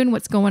how I'm doing,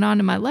 what's going on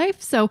in my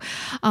life. So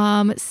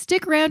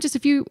stick around, just a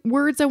few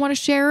words I want to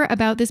share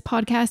about this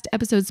podcast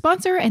episode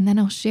sponsor, and then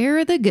I'll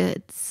share the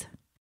goods.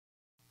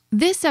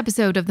 This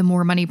episode of the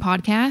More Money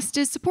Podcast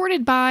is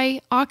supported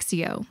by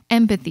Oxio,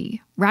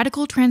 empathy,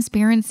 radical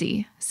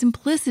transparency,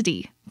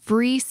 simplicity,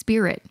 free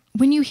spirit.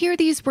 When you hear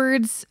these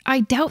words, I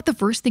doubt the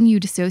first thing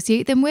you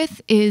dissociate them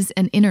with is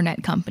an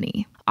internet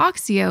company.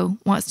 Oxio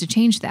wants to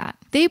change that.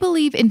 They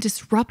believe in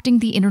disrupting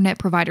the internet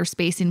provider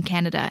space in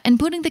Canada and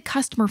putting the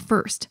customer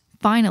first.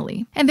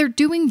 Finally. And they're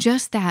doing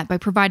just that by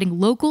providing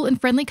local and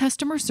friendly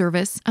customer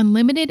service,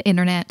 unlimited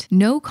internet,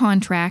 no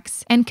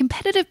contracts, and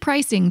competitive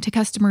pricing to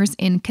customers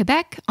in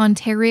Quebec,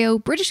 Ontario,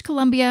 British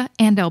Columbia,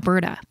 and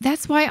Alberta.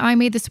 That's why I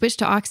made the switch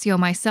to Oxio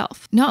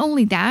myself. Not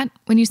only that,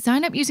 when you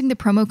sign up using the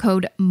promo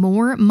code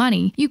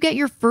MOREMONEY, you get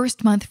your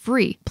first month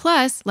free.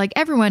 Plus, like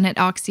everyone at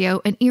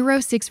Oxio, an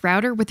Eero 6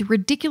 router with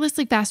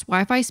ridiculously fast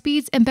Wi-Fi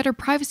speeds and better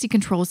privacy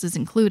controls is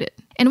included.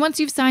 And once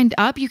you've signed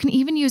up, you can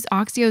even use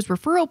Oxio's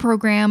referral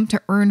program to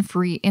earn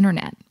free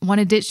internet. Want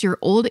to ditch your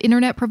old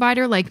internet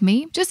provider like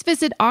me? Just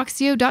visit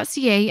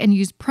oxio.ca and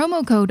use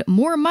promo code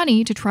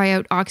MOREMONEY to try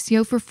out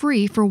Oxio for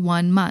free for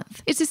 1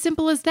 month. It's as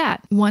simple as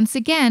that. Once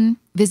again,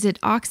 visit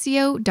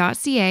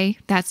oxio.ca,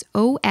 that's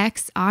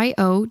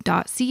OXIO.ca,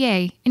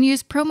 and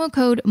use promo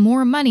code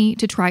MOREMONEY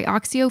to try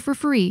Oxio for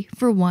free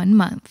for 1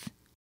 month.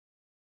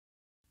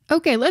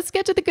 Okay, let's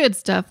get to the good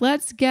stuff.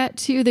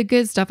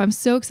 I'm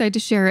so excited to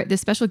share this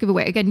special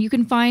giveaway. Again, you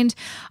can find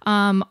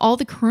all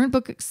the current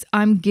books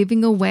I'm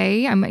giving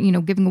away. I'm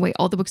giving away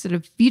all the books that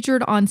have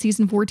featured on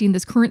season 14,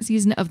 this current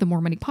season of the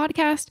More Money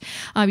Podcast.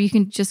 You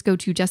can just go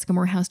to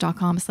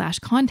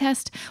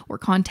jessicamorehouse.com/contest or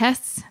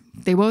contests.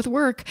 They both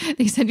work.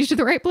 They send you to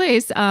the right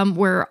place,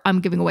 where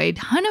I'm giving away a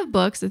ton of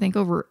books, I think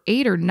over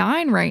 8 or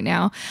 9 right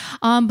now.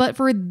 But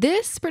for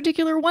this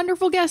particular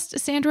wonderful guest,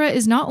 Sandra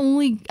is not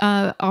only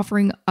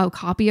offering a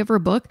copy of her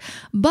book,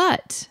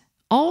 but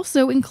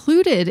also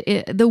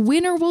included, the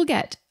winner will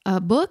get a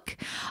book.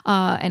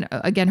 And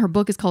again, her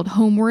book is called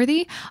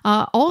Homeworthy.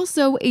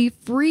 Also a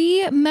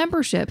free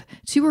membership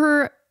to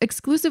her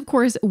exclusive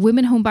course,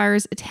 Women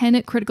Homebuyers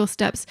 10 Critical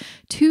Steps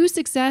to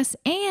Success.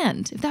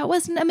 And if that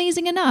wasn't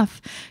amazing enough,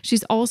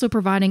 she's also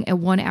providing a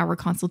 1-hour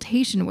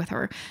consultation with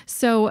her.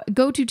 So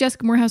go to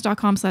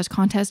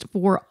jessicamorehouse.com/contest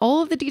for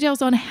all of the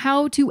details on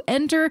how to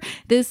enter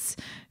this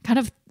kind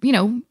of,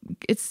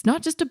 it's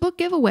not just a book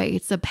giveaway.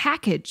 It's a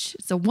package.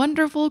 It's a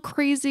wonderful,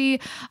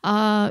 crazy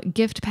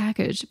gift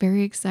package.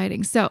 Very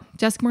exciting. So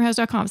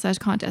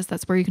jessicamorehouse.com/contest.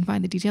 That's where you can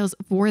find the details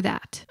for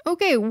that.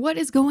 Okay, what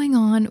is going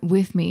on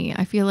with me?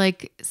 I feel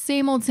like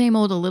same old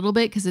a little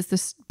bit because it's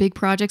this big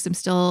projects I'm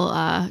still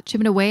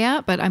chipping away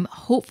at, but I'm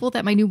hopeful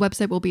that my new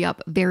website will be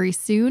up very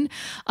soon.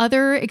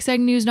 Other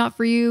exciting news, not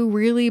for you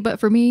really, but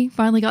for me,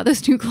 finally got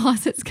those new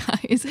closets,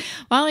 guys.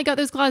 Finally got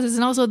those closets.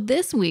 And also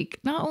this week,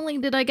 not only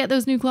did I get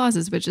those new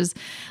closets, which is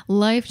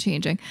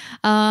life-changing,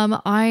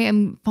 I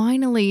am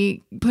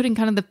finally putting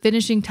kind of the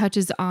finishing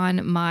touches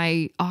on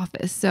my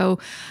office. So,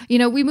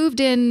 we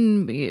moved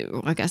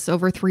in, I guess,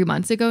 over 3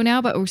 months ago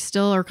now, but we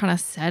still are kind of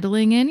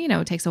settling in.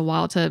 It takes a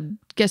while to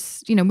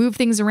move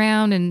things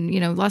around, and,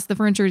 lots of the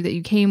furniture that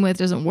you came with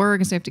doesn't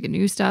work. And so you have to get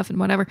new stuff and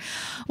whatever.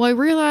 Well, I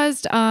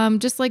realized,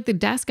 just like the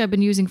desk I've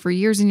been using for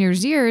years and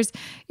years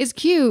is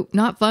cute,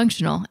 not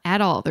functional at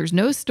all. There's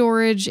no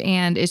storage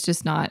and it's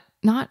just not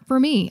for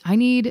me.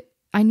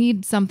 I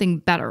need something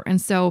better. And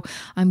so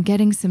I'm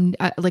getting some,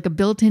 like a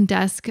built-in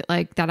desk,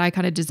 like that I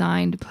kind of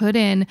designed, put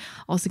in,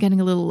 also getting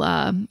a little,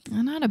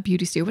 not a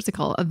beauty studio, what's it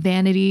called? A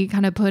vanity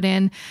kind of put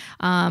in,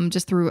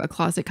 just through a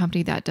closet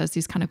company that does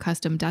these kind of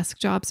custom desk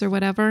jobs or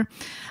whatever.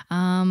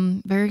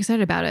 Very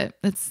excited about it.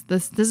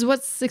 This is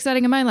what's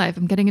exciting in my life.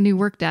 I'm getting a new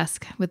work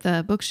desk with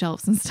the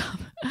bookshelves and stuff.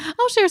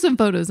 I'll share some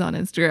photos on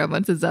Instagram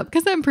once it's up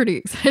because I'm pretty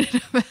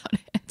excited about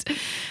it.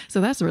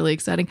 So that's really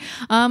exciting.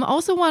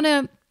 Also want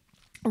to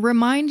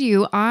remind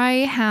you,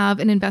 I have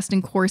an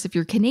investing course. If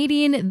you're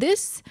Canadian,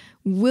 this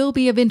will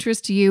be of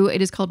interest to you.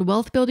 It is called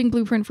Wealth Building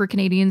Blueprint for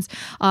Canadians.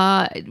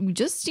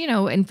 Just,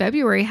 in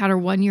February had our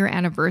 1-year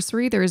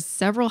anniversary. There's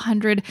several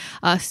hundred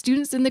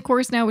students in the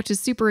course now, which is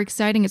super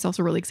exciting. It's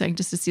also really exciting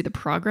just to see the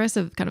progress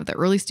of kind of the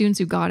early students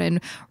who got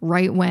in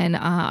right when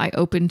I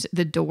opened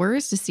the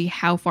doors, to see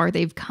how far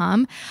they've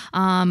come.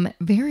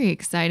 Very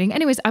exciting.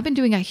 Anyways, I've been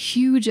doing a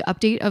huge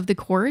update of the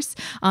course,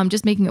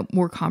 just making it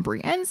more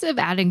comprehensive,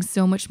 adding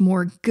so much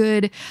more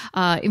good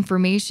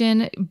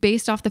information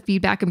based off the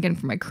feedback I'm getting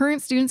from my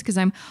current students, because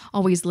I'm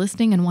always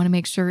listening and want to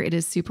make sure it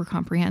is super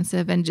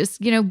comprehensive, and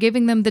just,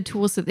 giving them the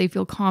tools so that they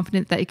feel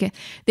confident that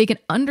they can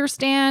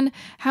understand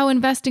how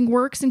investing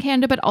works in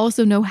Canada, but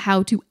also know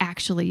how to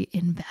actually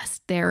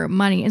invest their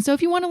money. And so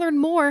if you want to learn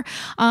more,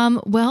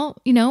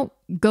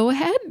 go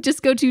ahead,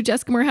 just go to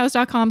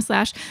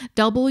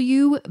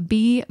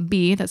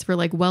jessicamorehouse.com/WBB. That's for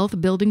like Wealth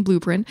Building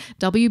Blueprint,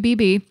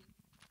 WBB.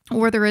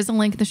 Or there is a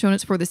link in the show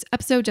notes for this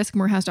episode,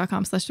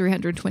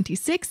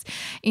 jessicamorehouse.com/326,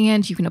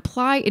 and you can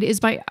apply. It is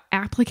by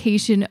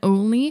application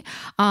only.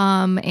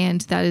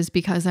 And that is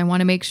because I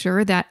want to make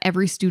sure that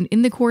every student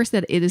in the course,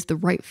 that it is the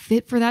right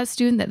fit for that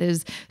student, that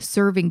is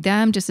serving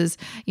them. Just as,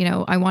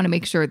 I want to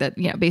make sure that,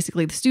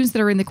 basically the students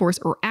that are in the course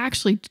are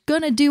actually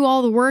going to do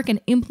all the work and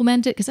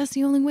implement it, because that's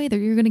the only way that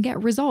you're going to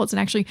get results and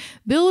actually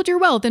build your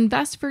wealth,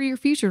 invest for your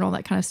future and all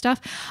that kind of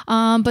stuff.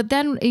 But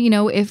then,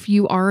 if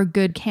you are a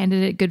good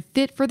candidate, good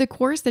fit for the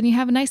course, then you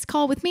have a nice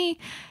call with me.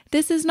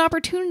 This is an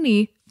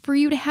opportunity for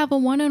you to have a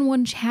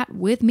one-on-one chat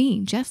with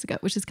me, Jessica,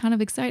 which is kind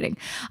of exciting.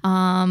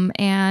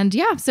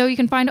 So you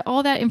can find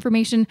all that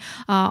information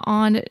on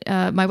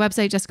my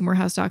website,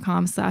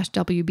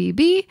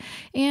 jessicamorehouse.com/WBB.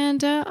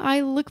 And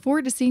I look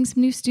forward to seeing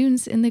some new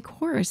students in the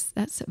course.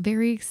 That's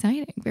very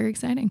exciting, very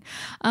exciting.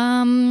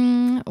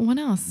 What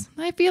else?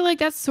 I feel like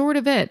that's sort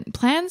of it.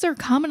 Plans are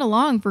coming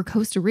along for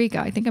Costa Rica.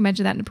 I think I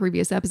mentioned that in a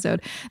previous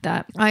episode,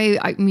 that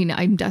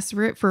I'm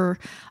desperate for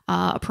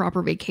a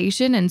proper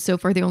vacation. And so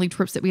far, the only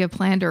trips that we have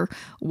planned are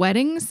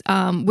weddings,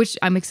 which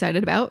I'm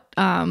excited about.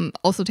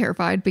 Also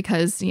terrified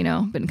because,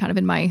 been kind of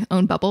in my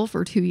own bubble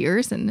for 2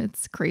 years, and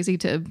it's crazy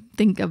to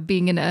think of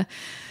being in a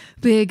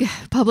big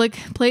public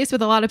place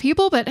with a lot of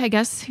people, but I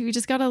guess we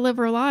just got to live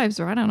our lives,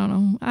 or I don't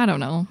know.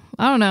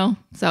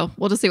 So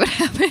we'll just see what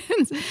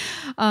happens.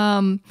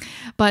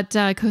 But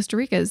Costa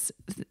Rica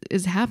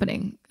is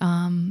happening.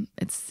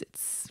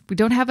 We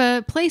don't have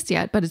a place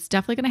yet, but it's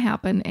definitely going to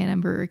happen. And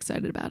I'm very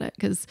excited about it,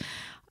 because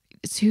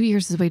 2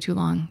 years is way too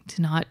long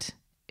to not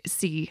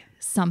see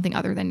something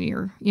other than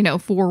your,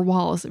 4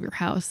 walls of your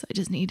house. I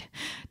just need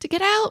to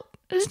get out.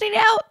 I just need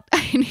out.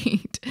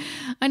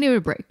 I need a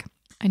break.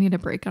 I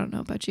don't know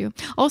about you.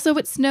 Also,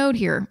 it snowed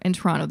here in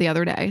Toronto the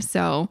other day.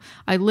 So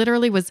I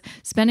literally was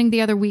spending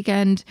the other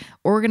weekend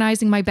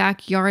organizing my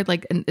backyard.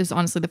 And it's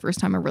honestly the first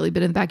time I've really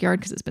been in the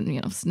backyard, because it's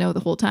been, snow the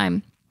whole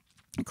time.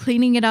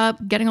 Cleaning it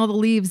up, getting all the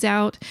leaves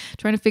out,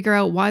 trying to figure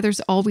out why there's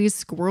always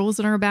squirrels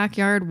in our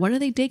backyard. What are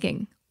they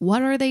digging?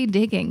 What are they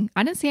digging?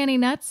 I didn't see any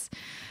nuts.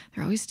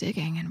 They're always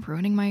digging and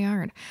pruning my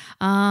yard.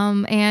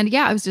 And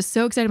yeah, I was just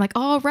so excited. I'm like,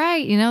 all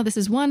right, this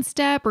is one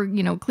step, or,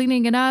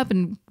 cleaning it up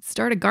and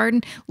start a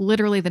garden.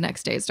 Literally the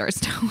next day it starts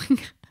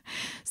snowing.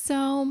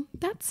 So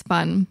that's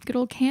fun. Good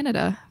old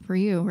Canada for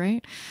you,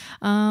 right?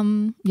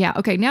 Yeah.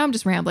 Okay. Now I'm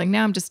just rambling.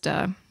 Now I'm just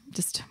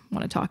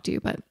want to talk to you,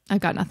 but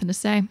I've got nothing to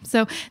say.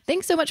 So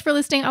thanks so much for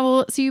listening. I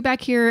will see you back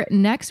here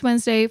next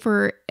Wednesday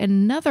for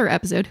another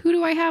episode. Who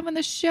do I have on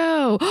the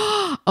show?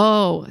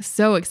 Oh,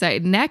 so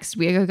excited. Next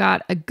week, I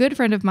got a good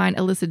friend of mine,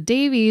 Alyssa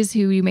Davies,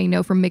 who you may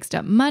know from Mixed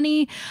Up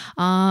Money.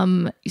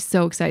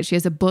 So excited. She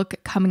has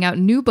a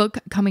new book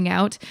coming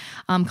out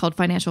called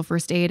Financial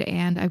First Aid.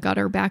 And I've got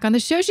her back on the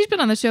show. She's been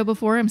on the show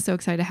before. I'm so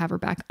excited to have her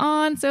back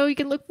on. So you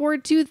can look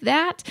forward to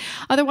that.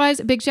 Otherwise,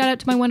 a big shout out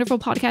to my wonderful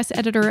podcast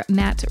editor,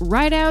 Matt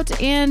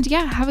Rideout. And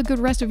yeah, have a good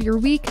rest of your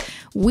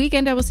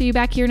weekend. I will see you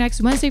back here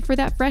next Wednesday for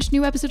that fresh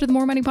new episode of the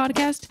More Money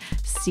Podcast.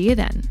 See you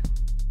then.